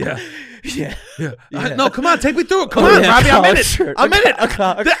 Yeah. No, come on, take me through it. Come on, Robbie, I'm in it. I'm in it. A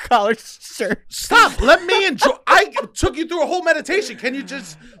collared shirt. Stop. Let me enjoy. I took you through a whole meditation. Can you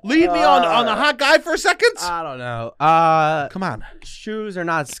just lead me on the hot guy for a second? I don't know. Come on. Shoes are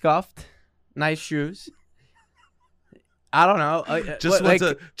not scuffed. Nice shoes. I don't know.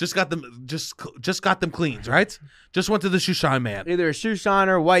 Just got them cleaned, right? Just went to the shoe shine man. Either a shoe shine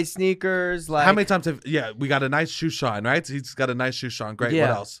or white sneakers. Like, how many times we got a nice shoe shine, right? He's got a nice shoe shine. Great. Yeah.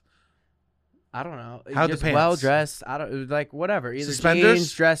 What else? I don't know. How just the pants? Well dressed. I don't like whatever. Either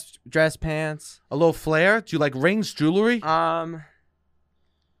suspenders, jeans, dress pants. A little flare. Do you like rings, jewelry? I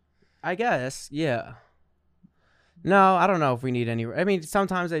guess. Yeah. No, I don't know if we need any. I mean,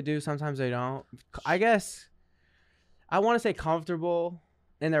 sometimes they do, sometimes they don't. I guess. I want to say comfortable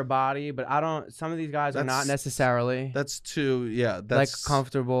in their body, but I don't. Some of these guys are not necessarily. That's too. Yeah, that's like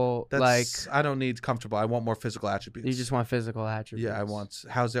comfortable. Like I don't need comfortable. I want more physical attributes. You just want physical attributes. Yeah, I want.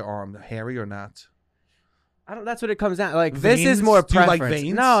 How's their arm? Hairy or not? I don't. That's what it comes down. Like veins? This is more preference. Do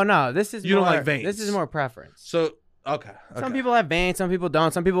you like veins? No. This is you more, don't like veins. This is more preference. So okay. Some people have veins. Some people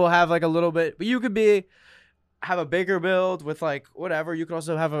don't. Some people have like a little bit. But you could have a bigger build with like whatever. You could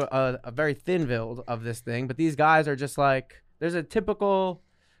also have a very thin build of this thing. But these guys are just like. There's a typical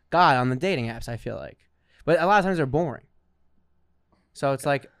guy on the dating apps, I feel like. But a lot of times they're boring. So it's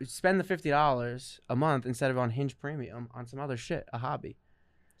like, spend the $50 a month instead of on Hinge Premium on some other shit, a hobby.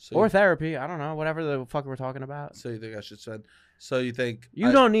 Or therapy, I don't know, whatever the fuck we're talking about. So you think I should spend, so you think.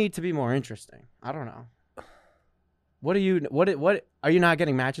 You don't need to be more interesting. I don't know. What are you not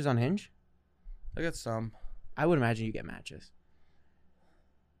getting matches on Hinge? I got some. I would imagine you get matches.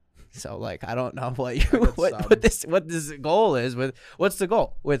 So like I don't know what this goal is with what's the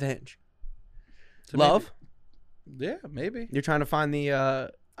goal with Hinge? Love? Yeah, maybe. You're trying to find the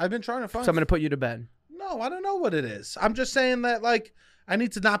I've been trying to find someone to put you to bed. No, I don't know what it is. I'm just saying that like I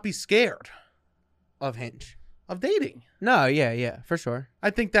need to not be scared of Hinge. Of dating. No, yeah, for sure. I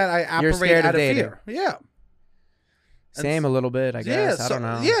think that I operate out of fear. Yeah. Same a little bit, I guess. I don't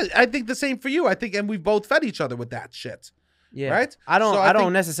know. Yeah, I think the same for you. I think and we've both fed each other with that shit. Yeah. Right? I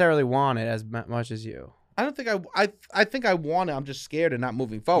don't necessarily want it as much as you. I don't think I think I want it. I'm just scared and not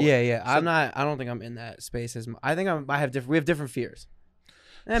moving forward. Yeah. So, I don't think I'm in that space as much. I think we have different fears.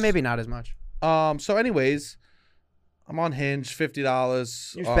 Maybe not as much. So anyways, I'm on Hinge,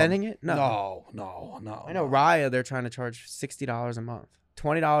 $50. You're spending it? No. I know Raya, they're trying to charge $60 a month.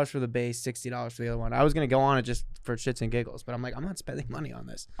 $20 for the base, $60 for the other one. I was gonna go on it just for shits and giggles, but I'm like, I'm not spending money on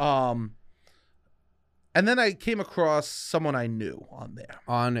this. And then I came across someone I knew on there.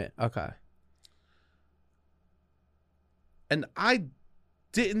 On it, okay. And I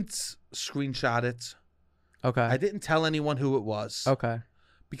didn't screenshot it. Okay. I didn't tell anyone who it was. Okay.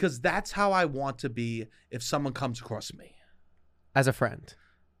 Because that's how I want to be if someone comes across me. As a friend.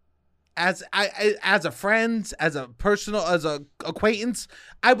 As a friend, as a acquaintance,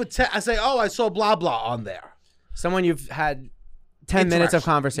 I say, oh, I saw blah blah on there. Someone you've had 10 minutes of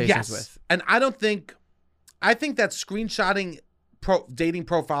conversations with. And I think that screenshotting dating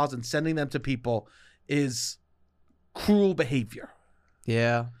profiles and sending them to people is cruel behavior.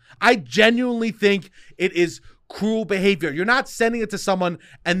 Yeah. I genuinely think it is cruel behavior. You're not sending it to someone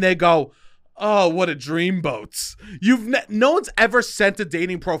and they go, oh, what a dreamboats. No one's ever sent a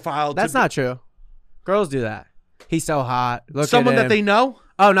dating profile. That's not true. Girls do that. He's so hot. Look someone at him. that they know.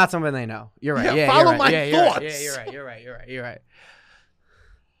 Oh, not someone they know. You're right. Yeah, follow you're right. my thoughts. You're right.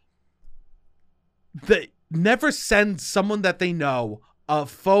 They never send someone that they know a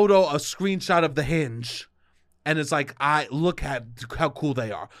screenshot of the Hinge, and it's like, look at how cool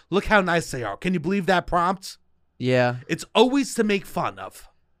they are. Look how nice they are. Can you believe that prompt? Yeah. It's always to make fun of.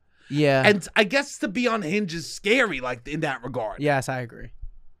 Yeah. And I guess to be on Hinge is scary, like in that regard. Yes, I agree.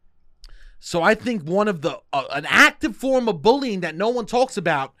 So I think one of an active form of bullying that no one talks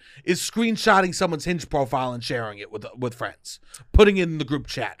about is screenshotting someone's Hinge profile and sharing it with friends, putting it in the group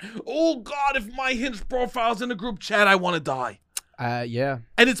chat. Oh God, if my Hinge profile's in the group chat, I want to die. Yeah.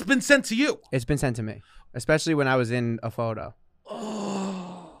 And it's been sent to you. It's been sent to me, especially when I was in a photo.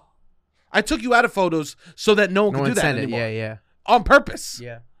 Oh. I took you out of photos so that no one could do that anymore. Yeah. On purpose.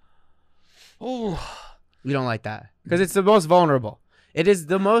 Yeah. Oh. We don't like that because it's the most vulnerable. It is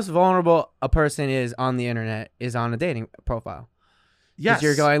the most vulnerable a person is on the internet is on a dating profile. Yes.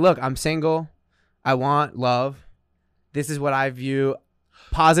 You're going, look, I'm single. I want love. This is what I view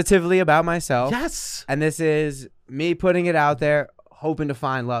positively about myself. Yes. And this is me putting it out there, hoping to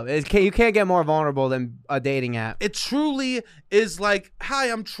find love. You can't get more vulnerable than a dating app. It truly is like,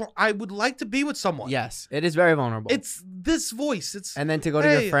 hi, I would like to be with someone. Yes, it is very vulnerable. It's this voice. And then to go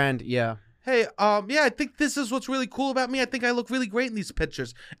to your friend, yeah. Hey, yeah, I think this is what's really cool about me. I think I look really great in these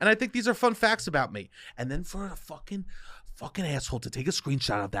pictures. And I think these are fun facts about me. And then for a fucking asshole to take a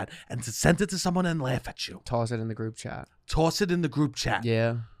screenshot of that and to send it to someone and laugh at you. Toss it in the group chat.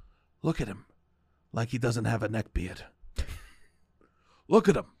 Yeah. Look at him. Like he doesn't have a neck beard. Look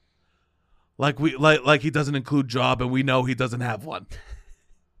at him. Like he doesn't include job and we know he doesn't have one.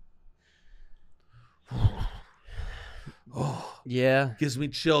 Oh. Yeah. Gives me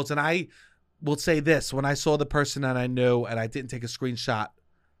chills. And I will say this, when I saw the person that I knew and I didn't take a screenshot,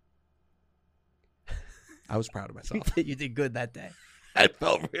 I was proud of myself. You did good that day. I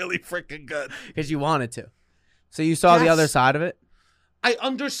felt really freaking good. Because you wanted to. So you saw the other side of it? I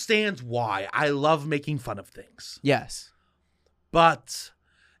understand why. I love making fun of things. Yes. But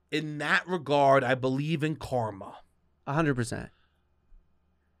in that regard, I believe in karma. 100%.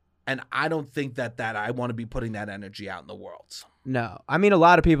 And I don't think that I want to be putting that energy out in the world. No. I mean, a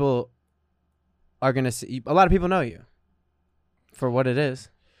lot of people are going to see. A lot of people know you for what it is.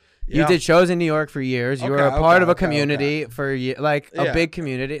 Yeah. You did shows in New York for years. You were a part of a community for a big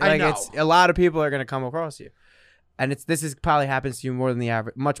community. Like it's a lot of people are going to come across you. And this is probably happens to you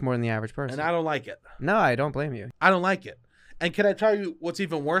much more than the average person. And I don't like it. No, I don't blame you. I don't like it. And can I tell you what's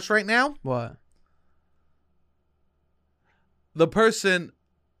even worse right now? What? The person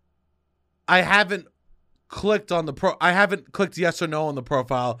I haven't clicked yes or no on the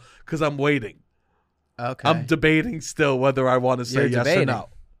profile because I'm waiting. Okay. I'm debating still whether I want to say yes or no.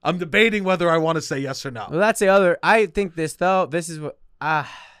 I'm debating whether I want to say yes or no. Well, that's the other. I think this is what.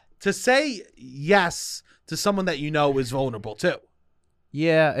 To say yes to someone that you know is vulnerable too.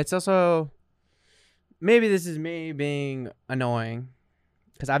 Yeah, it's also. Maybe this is me being annoying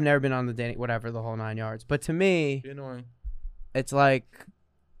because I've never been on the dating, whatever, the whole 9 yards. But to me, annoying. It's like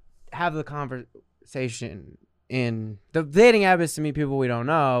have the conversation in the dating app is to meet people we don't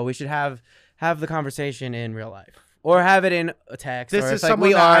know. We should have the conversation in real life or have it in a text. This or is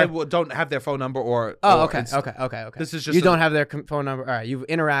someone I don't have their phone number or. Oh, or okay. This is just you don't have their phone number. All right, you've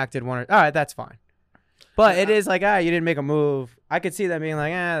interacted all right, that's fine. But it is like, you didn't make a move. I could see that being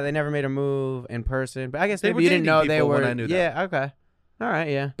like, they never made a move in person. But I guess maybe you didn't know they were. When I knew that. Yeah, okay. All right,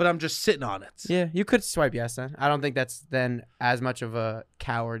 yeah. But I'm just sitting on it. Yeah, you could swipe yes then. I don't think that's then as much of a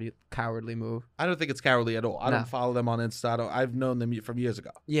cowardly move. I don't think it's cowardly at all. I don't follow them on Insta. I've known them from years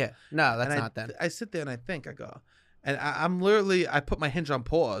ago. Yeah. No, that's not them. I sit there and I think, I go, and I'm literally, I put my Hinge on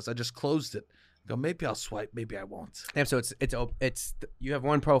pause. I just closed it. Go, maybe I'll swipe, maybe I won't. Yeah, so it's you have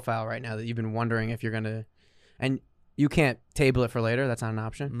one profile right now that you've been wondering if you're gonna, and you can't table it for later. That's not an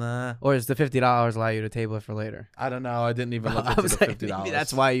option. Nah. Or does the $50 allow you to table it for later? I don't know. I didn't even look I into was the like, $50. maybe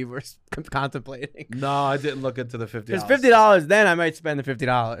that's why you were contemplating. No, I didn't look into the $50. Because $50, then I might spend the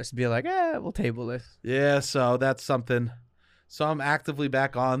 $50. Be like, we'll table this. Yeah, so that's something. So I'm actively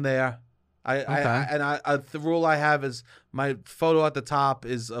back on there. The rule I have is my photo at the top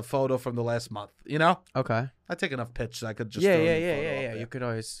is a photo from the last month. You know, Okay. I take enough pictures. I could just Yeah. throw a new photo up there. You could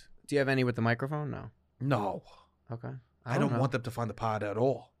always. Do you have any with the microphone? No. No, Okay. I don't know. want them to find the pod at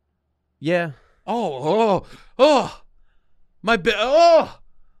all. Yeah. Oh, my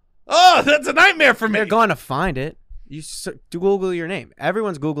that's a nightmare for me. They're going to find it. You Google your name.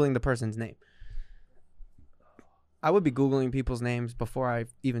 Everyone's Googling the person's name. I would be Googling people's names before I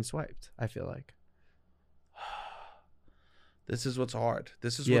even swiped, I feel like. This is what's hard.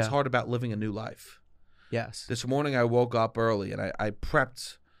 This is Yeah. what's hard about living a new life. Yes. This morning I woke up early and I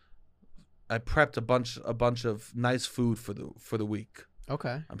prepped a bunch of nice food for the week.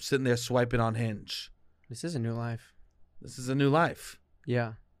 Okay. I'm sitting there swiping on Hinge. This is a new life. This is a new life.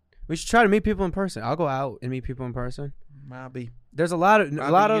 Yeah. We should try to meet people in person. I'll go out and meet people in person. Robbie. There's a lot of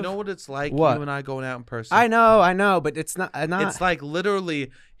You know what it's like, What? you and I going out in person? I know, but it's not. It's like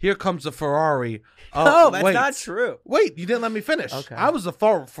literally, here comes a Ferrari. Oh, that's wait. not true. Wait, you didn't let me finish. Okay. I was the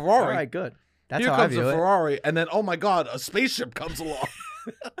Ferrari. All right, good. That's Here how I comes view a it. Ferrari, and then, oh my God, a spaceship comes along.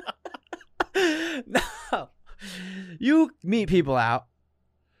 No. You meet people out.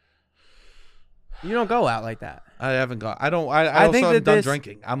 You don't go out like that. I haven't got. I don't. I think also am that done this-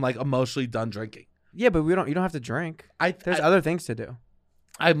 drinking. I'm like emotionally done drinking. Yeah, but you don't have to drink. There's other things to do.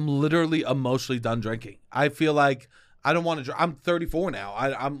 I'm literally emotionally done drinking. I feel like I don't want to. I'm 34 now.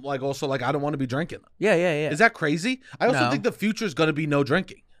 I'm like also like I don't want to be drinking. Yeah. Is that crazy? I also No. think the future is going to be no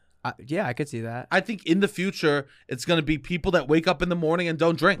drinking. Yeah, I could see that. I think in the future it's going to be people that wake up in the morning and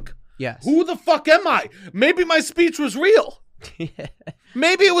don't drink. Yes. Who the fuck am I? Maybe my speech was real. Yeah.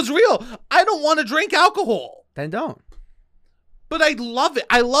 Maybe it was real. I don't want to drink alcohol, Then don't. but I love it.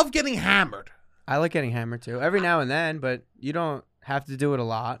 I love getting hammered. I like getting hammered too, every now and then, but you don't have to do it a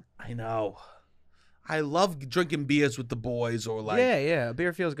lot. I know. I love drinking beers with the boys or like. Yeah.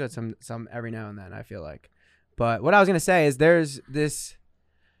 Beer feels good some every now and then, I feel like. But what I was gonna say is there's this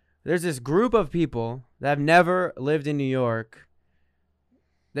group of people that have never lived in New York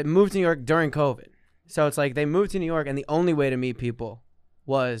that moved to New York during COVID. So it's like they moved to New York and the only way to meet people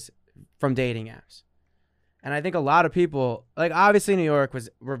was from dating apps. And I think a lot of people, like obviously New York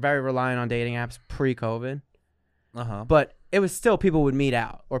were very reliant on dating apps pre-COVID, but it was still people would meet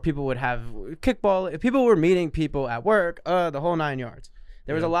out or people would have kickball. People were meeting people at work, the whole 9 yards.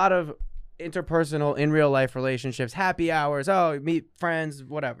 There was a lot of interpersonal in real life relationships, happy hours, meet friends,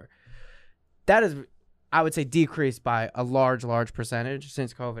 whatever. That is, I would say, decreased by a large percentage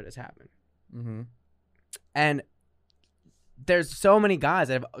since COVID has happened. Mm-hmm. And there's so many guys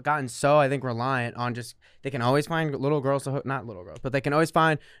that have gotten so, I think, reliant on just, they can always find little girls to hook, not little girls, but they can always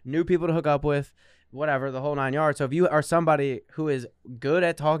find new people to hook up with, whatever, the whole 9 yards. So if you are somebody who is good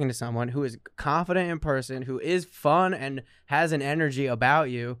at talking to someone, who is confident in person, who is fun and has an energy about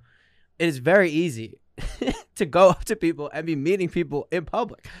you, it is very easy to go up to people and be meeting people in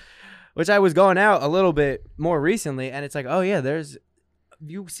public, which I was going out a little bit more recently. And it's like, oh yeah,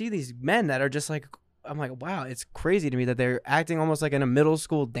 you see these men that are just like, I'm like, wow, it's crazy to me that they're acting almost like in a middle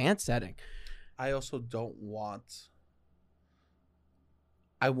school dance setting. I also don't want.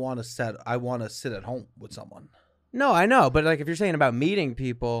 I want to sit at home with someone. No, I know, but like if you're saying about meeting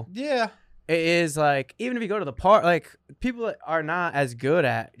people, Yeah. it is like even if you go to the park, like people are not as good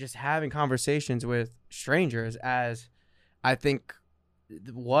at just having conversations with strangers as I think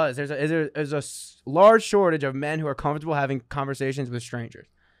was. There's a large shortage of men who are comfortable having conversations with strangers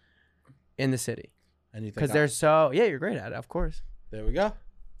in the city. And you think Because they're so, yeah, you're great at it, of course. there we go.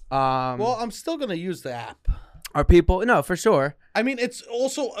 Well, I'm still gonna use the app. Are people, no, for sure. I mean, it's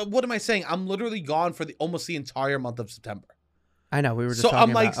also what am I saying? I'm literally gone for almost the entire month of September. I know, we were just So talking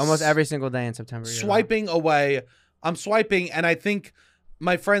I'm like about almost every single day in September. you're Swiping away. I'm swiping, and I think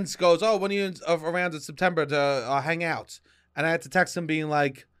my friends goes, "Oh, when are you around in September to hang out?" And I had to text him being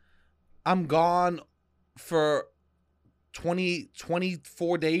like, "I'm gone for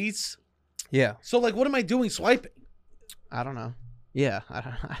 24 days." Yeah. So like, what am I doing swiping? I don't know. Yeah, I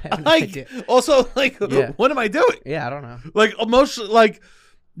don't know. I have no Like, idea. also like, Yeah. what am I doing? Yeah, I don't know. Like emotionally, like,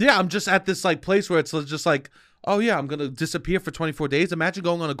 yeah, I'm just at this like place where it's just like, oh yeah, I'm gonna disappear for 24 days. Imagine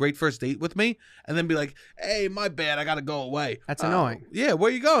going on a great first date with me and then be like, hey, my bad, I gotta go away. That's annoying. Yeah,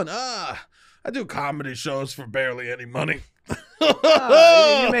 where you going? I do comedy shows for barely any money.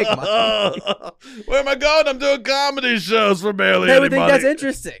 You make money. Where am I going? I'm doing comedy shows for barely They any would think money. that's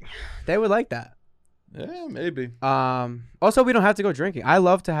interesting. They would like that. Yeah, maybe. Also, we don't have to go drinking. I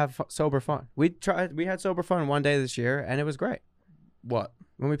love to have sober fun. We had sober fun one day this year, and it was great. What?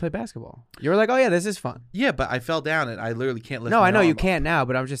 When we played basketball, you were like, "Oh yeah, this is fun." Yeah, but I fell down and I literally can't lift. No, my I know you arm up. can't now,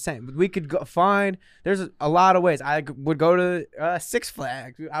 but I'm just saying we could go find. There's a lot of ways. Would go to Six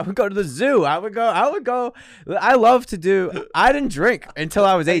Flags. I would go to the zoo. I would go. I love to do. I didn't drink until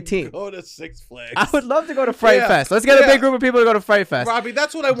I was 18. Go to Six Flags. I would love to go to Fright Yeah, Fest. Let's get a yeah. big group of people to go to Fright Fest. Robbie,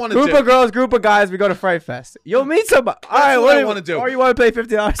 that's what I want to do. Group of girls, group of guys. We go to Fright Fest. You'll meet somebody. All right, what I wanna do. Or you want to pay $50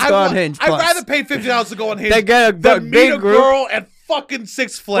 to go on Hinge? I'd Plus. rather pay $50 to go on Hinge They get a than big meet a group. girl at fucking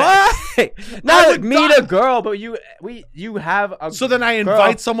Six Flags. What? I Not would meet die. a girl, but you have a. So then I girl.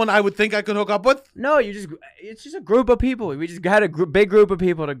 invite someone I would think I could hook up with. No, it's just a group of people. We just had a big group of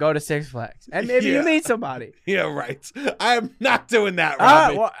people to go to Six Flags, and maybe Yeah. you meet somebody. Yeah, right. I am not doing that,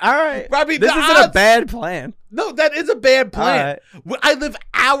 Robbie. Well, all right, Robbie, this the isn't a odds- bad plan. No, that is a bad plan. I live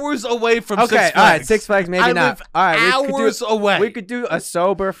hours away from Six Flags. All right, Six Flags, maybe I not. live All right, hours away. We could do a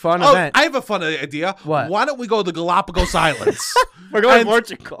sober, fun Oh, event. I have a fun idea. What? Why don't we go to the Galapagos Islands? We're going to And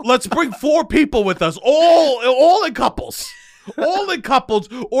Portugal. Let's bring 4 people with us, all in couples. All in couples,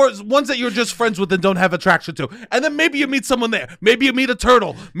 or ones that you're just friends with and don't have attraction to. And then maybe you meet someone there. Maybe you meet a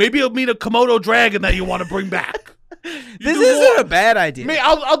turtle. Maybe you'll meet a Komodo dragon that you want to bring back. This isn't a bad idea.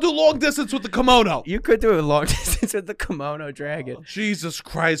 I'll do long distance with the kimono. You could do a long distance with the kimono dragon. Jesus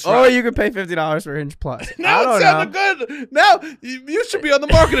Christ. Or Rob. you could pay $50 for Hinge Plus. Now I don't it sounded know. good. Now you should be on the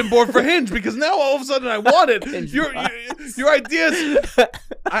marketing board for Hinge because now all of a sudden I want it. Your ideas.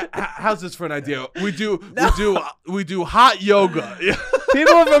 How's this for an idea? We do hot yoga.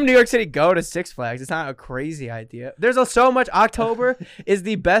 People from New York City go to Six Flags. It's not a crazy idea. There's so much. October is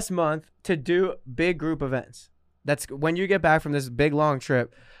the best month to do big group events. That's when you get back from this big long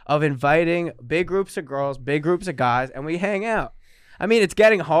trip of inviting big groups of girls, big groups of guys, and we hang out. I mean, it's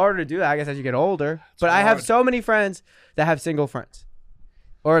getting harder to do that, I guess, as you get older. But I have so many friends that have single friends,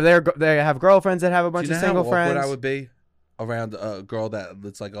 or they have girlfriends that have a bunch of single friends. What I would be around a girl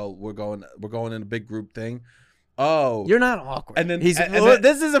that's like, oh, we're going in a big group thing. Oh, You're not awkward. And then this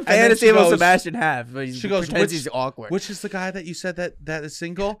is a fantasy she will goes- Sebastian have. But she goes, pretends he's awkward. Which is the guy that you said that is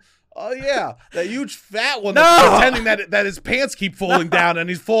single? Oh yeah, that huge fat one No! that's pretending that his pants keep falling down and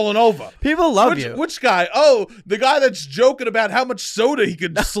he's falling over. People love you. Which guy? Oh, the guy that's joking about how much soda he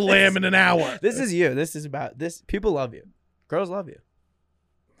could slam in an hour. This is you. This is about this. People love you. Girls love you.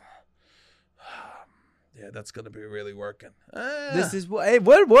 Yeah, that's gonna be really working. This is what it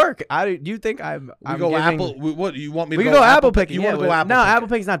would work. Do you think I'm We go giving, apple. What you want me to We go? can go apple picking. You yeah, want to go apple? No, picking. apple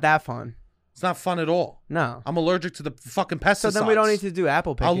picking's not that fun. It's not fun at all. No. I'm allergic to the fucking pesticides. So then we don't need to do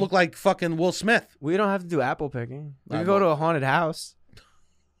apple picking. I'll look like fucking Will Smith. We don't have to do apple picking. We I can go to a haunted house.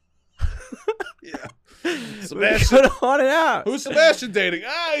 Yeah. We can Sebastian. go to a haunted house. Who's Sebastian dating?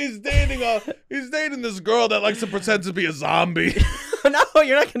 He's dating this girl that likes to pretend to be a zombie. No,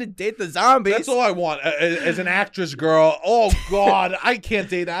 you're not gonna date the zombies. That's all I want as an actress girl. Oh God, I can't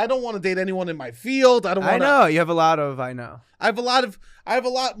date. I don't want to date anyone in my field. I don't want. I know you have a lot of. I know. I have a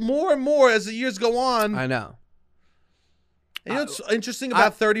lot more and more as the years go on. I know. And you know what's interesting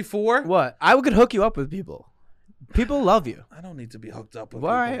about 34? What? I could hook you up with people. People love you. I don't need to be hooked up with All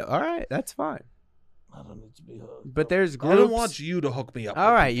right, people. all right, that's fine. I don't need to be hooked. But there's groups. I don't want you to hook me up. All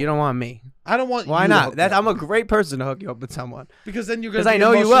with right, people. you don't want me. I don't want. Why you to not? hook me up I'm a with people. great person to hook you up with someone. Because then you're gonna. Because Be I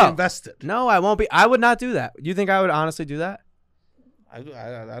know you emotionally will. invested. No, I won't be. I would not do that. You think I would honestly do that? I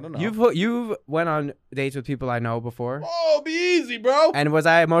don't know. You've went on dates with people I know before, Oh, be easy, bro. and was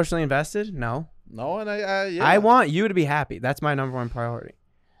I emotionally invested? No. No, and yeah. I want you to be happy. That's my number one priority.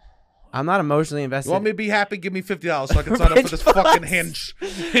 I'm not emotionally invested. You want me to be happy? Give me $50 so I can sign up for this Plus. fucking Hinge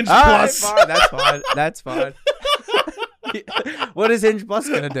All Plus. right, fine. That's fine. That's fine. What is Hinge Plus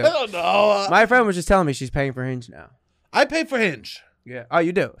gonna do? I don't know. My friend was just telling me she's paying for Hinge now. I pay for Hinge. Yeah. Oh,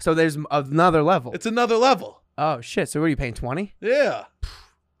 you do. So there's another level. It's another level. Oh shit. So what are you paying? 20? Yeah.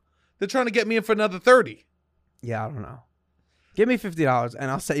 They're trying to get me in for another 30. Yeah, I don't know. Give me $50 and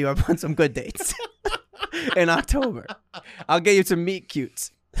I'll set you up on some good dates in October. I'll get you some meet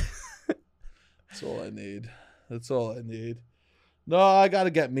cutes. That's all I need. That's all I need. No, I got to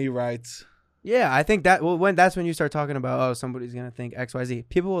get me right. Yeah, I think that's when you start talking about somebody's gonna think XYZ.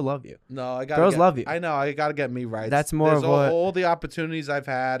 People will love you. No, I got Girls love you. I know. I got to get me right. That's more There's of what all the opportunities I've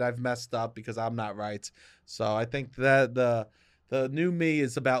had. I've messed up because I'm not right. So I think that the new me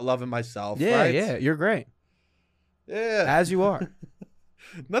is about loving myself. Yeah, right? yeah, you're great Yeah. as you are.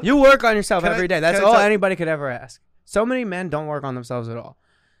 Nothing- You work on yourself Can I- every day. That's can I all tell- anybody could ever ask. So many men don't work on themselves at all.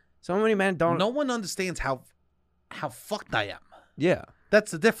 So many men don't. No one understands how fucked I am. Yeah.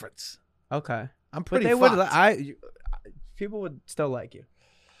 That's the difference. Okay. I'm But pretty they fucked. would. People would still like you.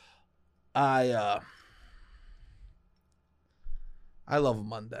 I love a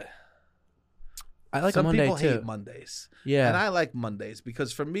Monday. I like Some a Monday people too. hate Mondays. Yeah. And I like Mondays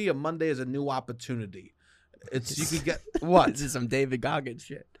because for me, a Monday is a new opportunity. It's you could get what? This is some David Goggins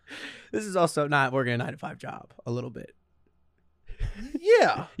shit. This is also not working a 9-to-5 job a little bit.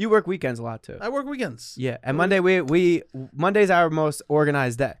 Yeah, You work weekends a lot too. I work weekends. Yeah, and Monday we Monday's our most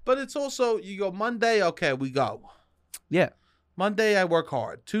organized day. But it's also you go Monday. Okay, we go. Yeah. Monday I work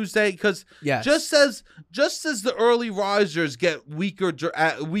hard. Tuesday because Yes. just as the early risers get weaker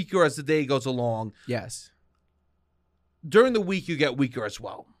as the day goes along, Yes. during the week you get weaker as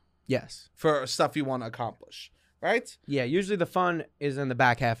well Yes. for stuff you want to accomplish, right? Yeah. Usually the fun is in the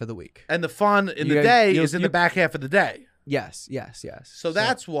back half of the week. And the fun in You the gotta- day you- is in you- the back half of the day. Yes. Yes. Yes. So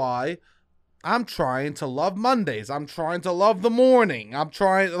that's why I'm trying to love Mondays. I'm trying to love the morning. I'm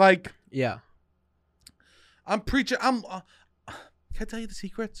trying yeah. I'm preaching. Can I tell you the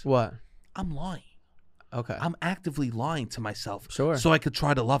secret? What? I'm lying. Okay. I'm actively lying to myself Sure. so I could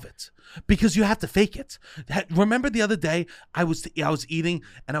try to love it because you have to fake it. Remember the other day I was eating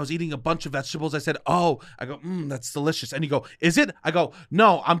and I was eating a bunch of vegetables. I said, "Oh," I go, "That's delicious." And you go, "Is it?" I go,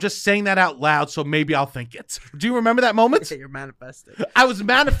 "No, I'm just saying that out loud so maybe I'll think it." Do you remember that moment? You're manifesting. I was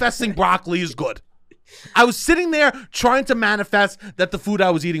manifesting broccoli is good. I was sitting there trying to manifest that the food I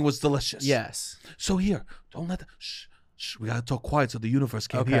was eating was delicious. Yes. So here, don't let the shh. We gotta talk quiet so the universe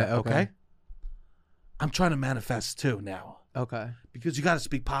can't Okay, hear. okay. Okay. I'm trying to manifest too now Okay. because you got to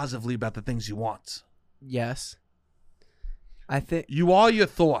speak positively about the things you want. Yes. I think. You are your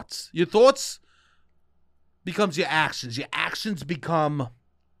thoughts. Your thoughts becomes your actions. Your actions become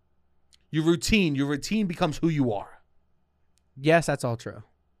your routine. Your routine becomes who you are. Yes, that's all true,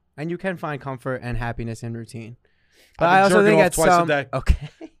 and you can find comfort and happiness in routine. But I've I been also jerking think off at twice a some. day. Okay.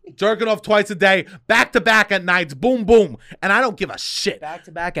 Jerking off twice a day, back to back at nights, boom, boom. And I don't give a shit. Back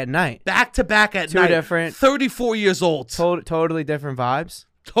to back at night. Back to back at Two night. different- 34 years old. Totally different vibes.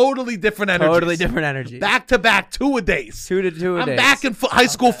 Totally different energy. Totally different energy. Back to back, 2-a-days. Two a I'm days. back in high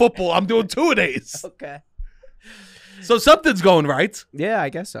school football. I'm doing 2-a-days. Okay. So something's going right. Yeah, I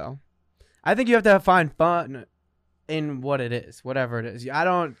guess so. I think you have to find fun in what it is, whatever it is. I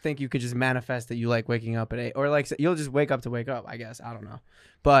don't think you could just manifest that you like waking up at 8 or like you'll just wake up to wake up, I guess. I don't know.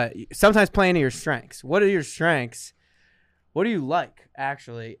 But sometimes playing to your strengths. What are your strengths? What do you like,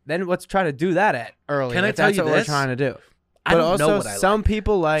 actually? Then let's try to do that at early. Can I if tell that's you what this? we're trying to do. I But don't also know what I some like.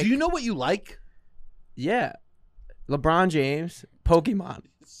 people like Do you know what you like? yeah. LeBron James, Pokemon,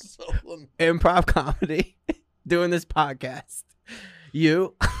 So, improv comedy, doing this podcast.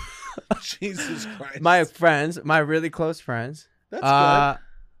 You, Jesus Christ. my friends, my really close friends. That's good.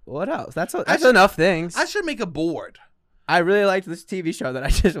 What else? That's should- enough things. I should make a board. I really liked this TV show that I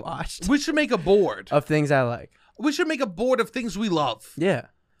just watched We should make a board. of things I like. We should make a board of things we love. Yeah.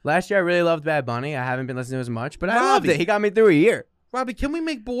 Last year I really loved Bad Bunny. I haven't been listening to as much, but I loved Robbie. it. He got me through a year. Robbie, can we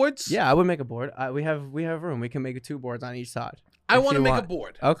make boards? Yeah, I would make a board. We have room. We can make 2 boards on each side. I if want to you make a want.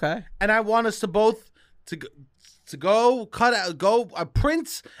 board. Okay. And I want us to both to go cut out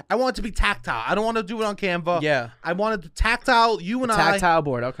print. I want it to be tactile. I don't want to do it on Canva. Yeah. I want it tactile. You and I Tactile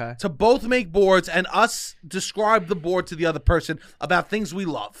board. Okay. to both make boards and us describe the board to the other person about things we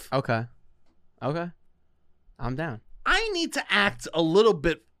love. Okay. Okay. I'm down. I need to act a little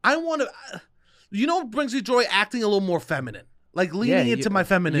bit. I want to. You know what brings me joy? Acting a little more feminine, like leaning into my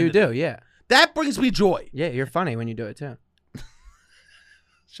femininity. You do. Yeah. That brings me joy. Yeah. You're funny when you do it too.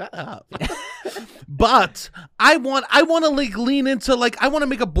 Shut up. But I want to like lean into I want to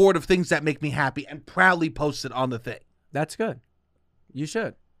make a board of things that make me happy and proudly post it on the thing. That's good. You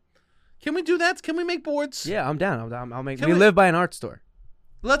should. Can we do that? Can we make boards? Yeah, I'm down. I'll make. Can We we- live by an art store.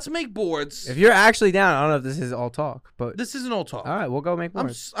 Let's make boards. If you're actually down, I don't know if this is all talk, but This isn't all talk. all right, we'll go make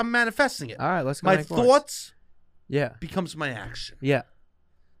boards. I'm manifesting it. All right, let's go My make boards. thoughts Yeah. becomes my action. Yeah.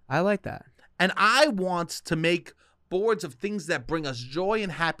 I like that. And I want to make boards of things that bring us joy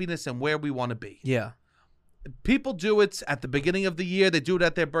and happiness and where we want to be. Yeah. People do it at the beginning of the year. They do it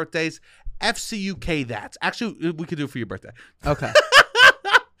at their birthdays. FCUK that. Actually, we could do it for your birthday. Okay.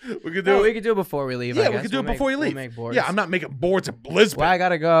 We could do No, it. we could do it before we leave. Yeah, I we guess. could do it We'll before you leave. We'll make boards. Yeah, I'm not making boards in Lisbon. Well, I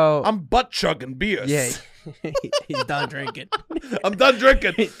gotta go. I'm butt chugging beers. Yeah. He's done drinking. I'm done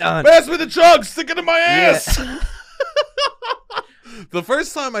drinking. He's done. Pass me the chug. Stick it in my Yeah. ass. The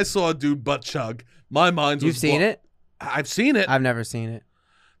first time I saw a dude butt chug, my mind was You've seen blown. it? I've seen it. I've never seen it.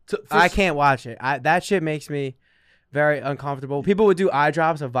 I can't watch it. That shit makes me very uncomfortable. People would do eye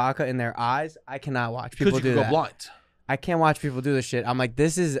drops of vodka in their eyes. I cannot watch people because you do could go that. blind. I can't watch people do this shit. I'm like,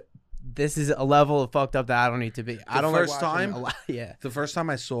 this is this is a level of fucked up that I don't need to be. I don't first like watching time? a lot. Yeah. The first time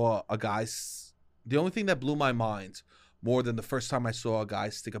I saw a guy, the only thing that blew my mind more than the first time I saw a guy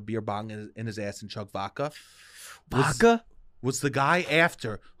stick a beer bong in his ass and chug vodka. Vodka? Was the guy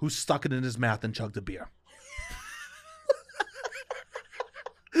after who stuck it in his mouth and chugged a beer.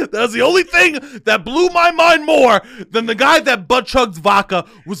 That was the only thing that blew my mind more than the guy that butt chugged vodka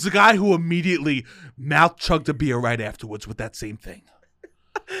was the guy who immediately mouth chugged a beer right afterwards with that same thing.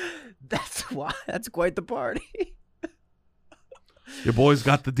 That's why. That's quite the party. Your boy's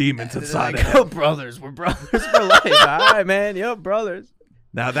got the demons inside Like, of oh, him. brothers. We're brothers for life. All right, man. Yep, brothers.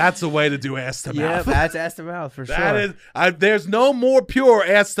 Now that's a way to do ass to Yeah, mouth. that's ass to mouth for That sure. is, there's no more pure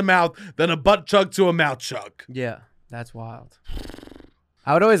ass to mouth than a butt chug to a mouth chug. Yeah, that's wild.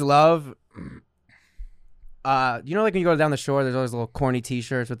 I would always love, you know, like when you go down the shore, there's always little corny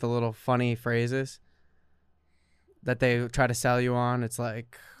T-shirts with the little funny phrases that they try to sell you on. It's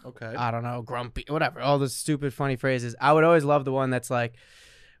like, Okay. I don't know, grumpy, whatever, all those stupid funny phrases. I would always love the one that's like,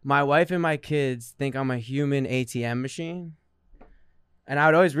 my wife and my kids think I'm a human ATM machine. And I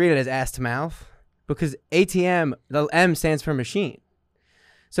would always read it as ass to mouth because ATM, the M stands for machine.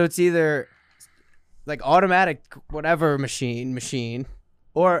 So it's either like automatic whatever machine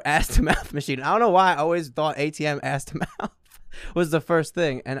or ass to mouth machine. I don't know why I always thought ATM ass to mouth was the first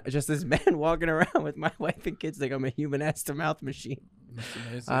thing. And just this man walking around with my wife and kids think I'm a human ass to mouth machine. That's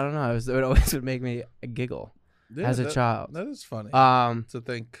amazing. I don't know. It always would make me giggle as a child. That is funny Um, to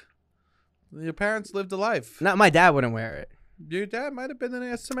think. Your parents lived a life. Not my dad wouldn't wear it. Your dad might have been an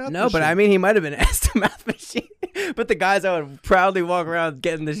ass to mouth. No, but I mean, he might have been an ass to mouth machine. But the guys I would proudly walk around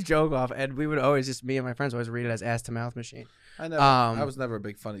getting this joke off, and we would always just, me and my friends always read it as ass to mouth machine. I was never a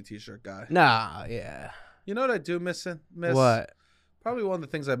big funny T-shirt guy. Nah, yeah. You know what I do miss? What? Probably one of the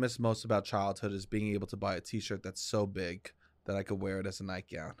things I miss most about childhood is being able to buy a T-shirt that's so big that I could wear it as a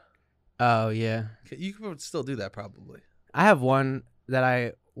nightgown. Oh, yeah. You could still do that probably. I have one that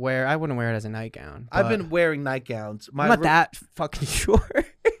I wear. I wouldn't wear it as a nightgown. I've but been wearing nightgowns. I'm not that fucking sure.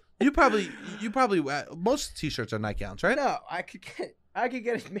 You probably most T-shirts are nightgowns, right? No, I could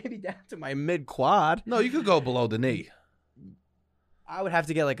get it maybe down to my mid quad. No, you could go below the knee. I would have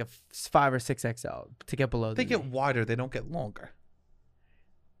to get like a 5 or 6 XL to get below They the get knee. wider. They don't get longer.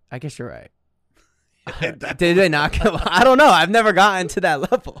 I guess you're right. Did they not get? I don't know. I've never gotten to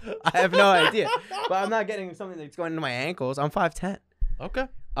that level. I have no idea. But I'm not getting something that's going into my ankles. I'm 5'10". Okay.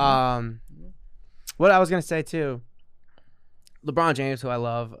 What I was gonna say too. LeBron James, who I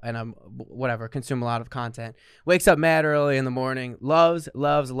love, and I'm consume a lot of content. Wakes up mad early in the morning. Loves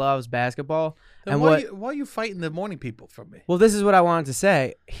basketball. Then And why are you fighting the morning people from me? Well, this is what I wanted to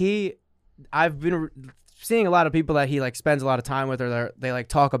say. I've been seeing a lot of people that he like spends a lot of time with, or they like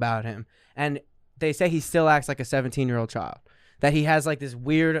talk about him, and they say he still acts like a 17-year-old child. That he has like this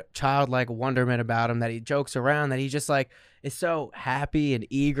weird childlike wonderment about him. That he jokes around. That he just like is so happy and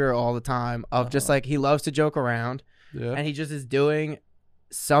eager all the time. Of just like he loves to joke around, and he just is doing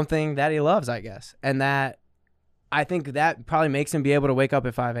something that he loves, I guess. And that I think that probably makes him be able to wake up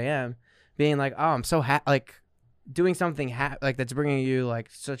at 5 a.m. being like, oh, I'm so like doing something like that's bringing you like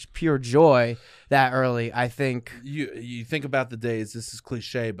such pure joy that early. I think you think about the days. This is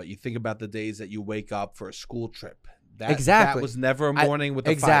cliche, but you think about the days that you wake up for a school trip. Exactly. That was never a morning with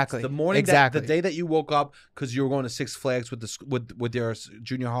the exactly. fights. The morning, exactly. the day that you woke up because you were going to Six Flags with your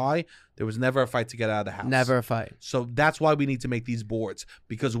junior high, there was never a fight to get out of the house. Never a fight. So that's why we need to make these boards,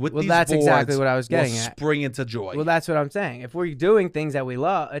 because with these that's boards, exactly what I was getting we'll at. spring into joy. Well, that's what I'm saying. If we're doing things that we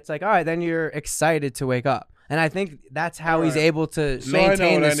love, it's like, all right, then you're excited to wake up. And I think that's how he's able to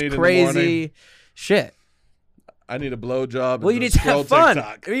maintain this crazy shit. I need a blowjob. Well, you need to have fun.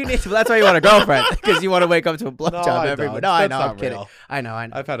 That's why you want a girlfriend, because you want to wake up to a blowjob every morning. No, I know. I'm kidding. I know.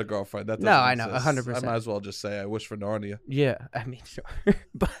 I've had a girlfriend. That no, I know. exist. 100%. I might as well just say I wish for Narnia. Yeah, I mean, sure.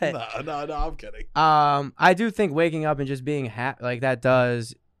 But No, I'm kidding. I do think waking up and just being like that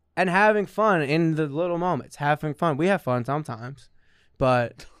does, and having fun in the little moments. Having fun. We have fun sometimes,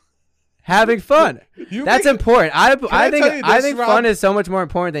 but having fun. That's important. I think Rob? fun is so much more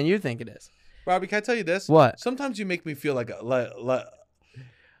important than you think it is. Robbie, can I tell you this? What? Sometimes you make me feel like a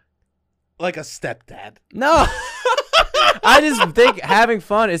stepdad. No. I just think having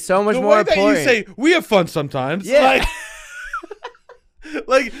fun is so much more important. You say we have fun sometimes. Yeah.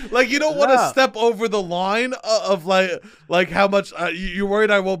 Like you don't want to step over the line of like how much you're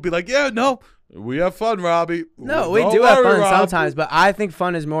worried I won't be like, yeah, no, we have fun, Robbie. No, we do have fun sometimes, but I think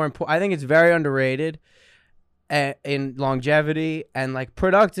fun is more important. I think it's very underrated in longevity and like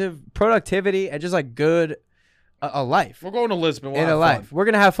productivity and just like good a life. We're going to Lisbon. We'll In have a life. fun. We're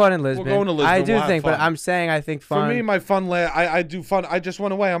going to have fun in Lisbon. going to Lisbon. I do We'll have think, but fun. I'm saying I think fun. For me, my fun. I do fun. I just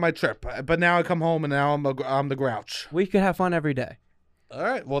went away on my trip, but now I come home and now I'm the grouch. We could have fun every day. All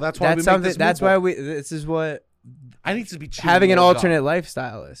right. Well, that's why That's we make this. That's move. why this is what I need to be chewing having an more alternate gum.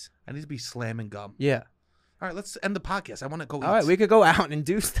 lifestyle is. I need to be slamming gum. Yeah. All right. Let's end the podcast. I want to go. All right, we could go out and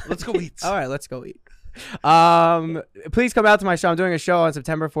do stuff. Let's go eat. All right, let's go eat. Please come out to my show. I'm doing a show on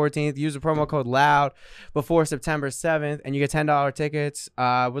September 14th. Use the promo code LOUD before September 7th, and you get $10 tickets.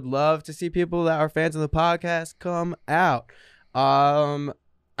 Would love to see people that are fans of the podcast come out.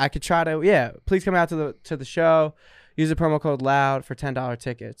 I could try to, please come out to the show. Use the promo code LOUD for $10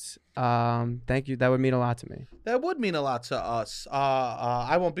 tickets. Thank you. That would mean a lot to me. That would mean a lot to us.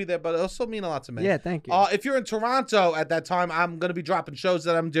 I won't be there, but it'll still mean a lot to me. Yeah, thank you. If you're in Toronto at that time, I'm going to be dropping shows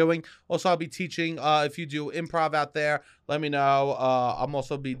that I'm doing. Also, I'll be teaching. If you do improv out there, let me know. I'm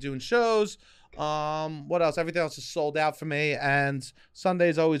also be doing shows. What else? Everything else is sold out for me. And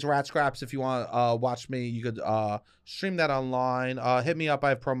Sunday's always Rat Scraps. If you want to watch me, you could stream that online. Hit me up. I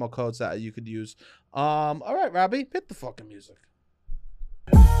have promo codes that you could use. All right, Robbie, hit the fucking music.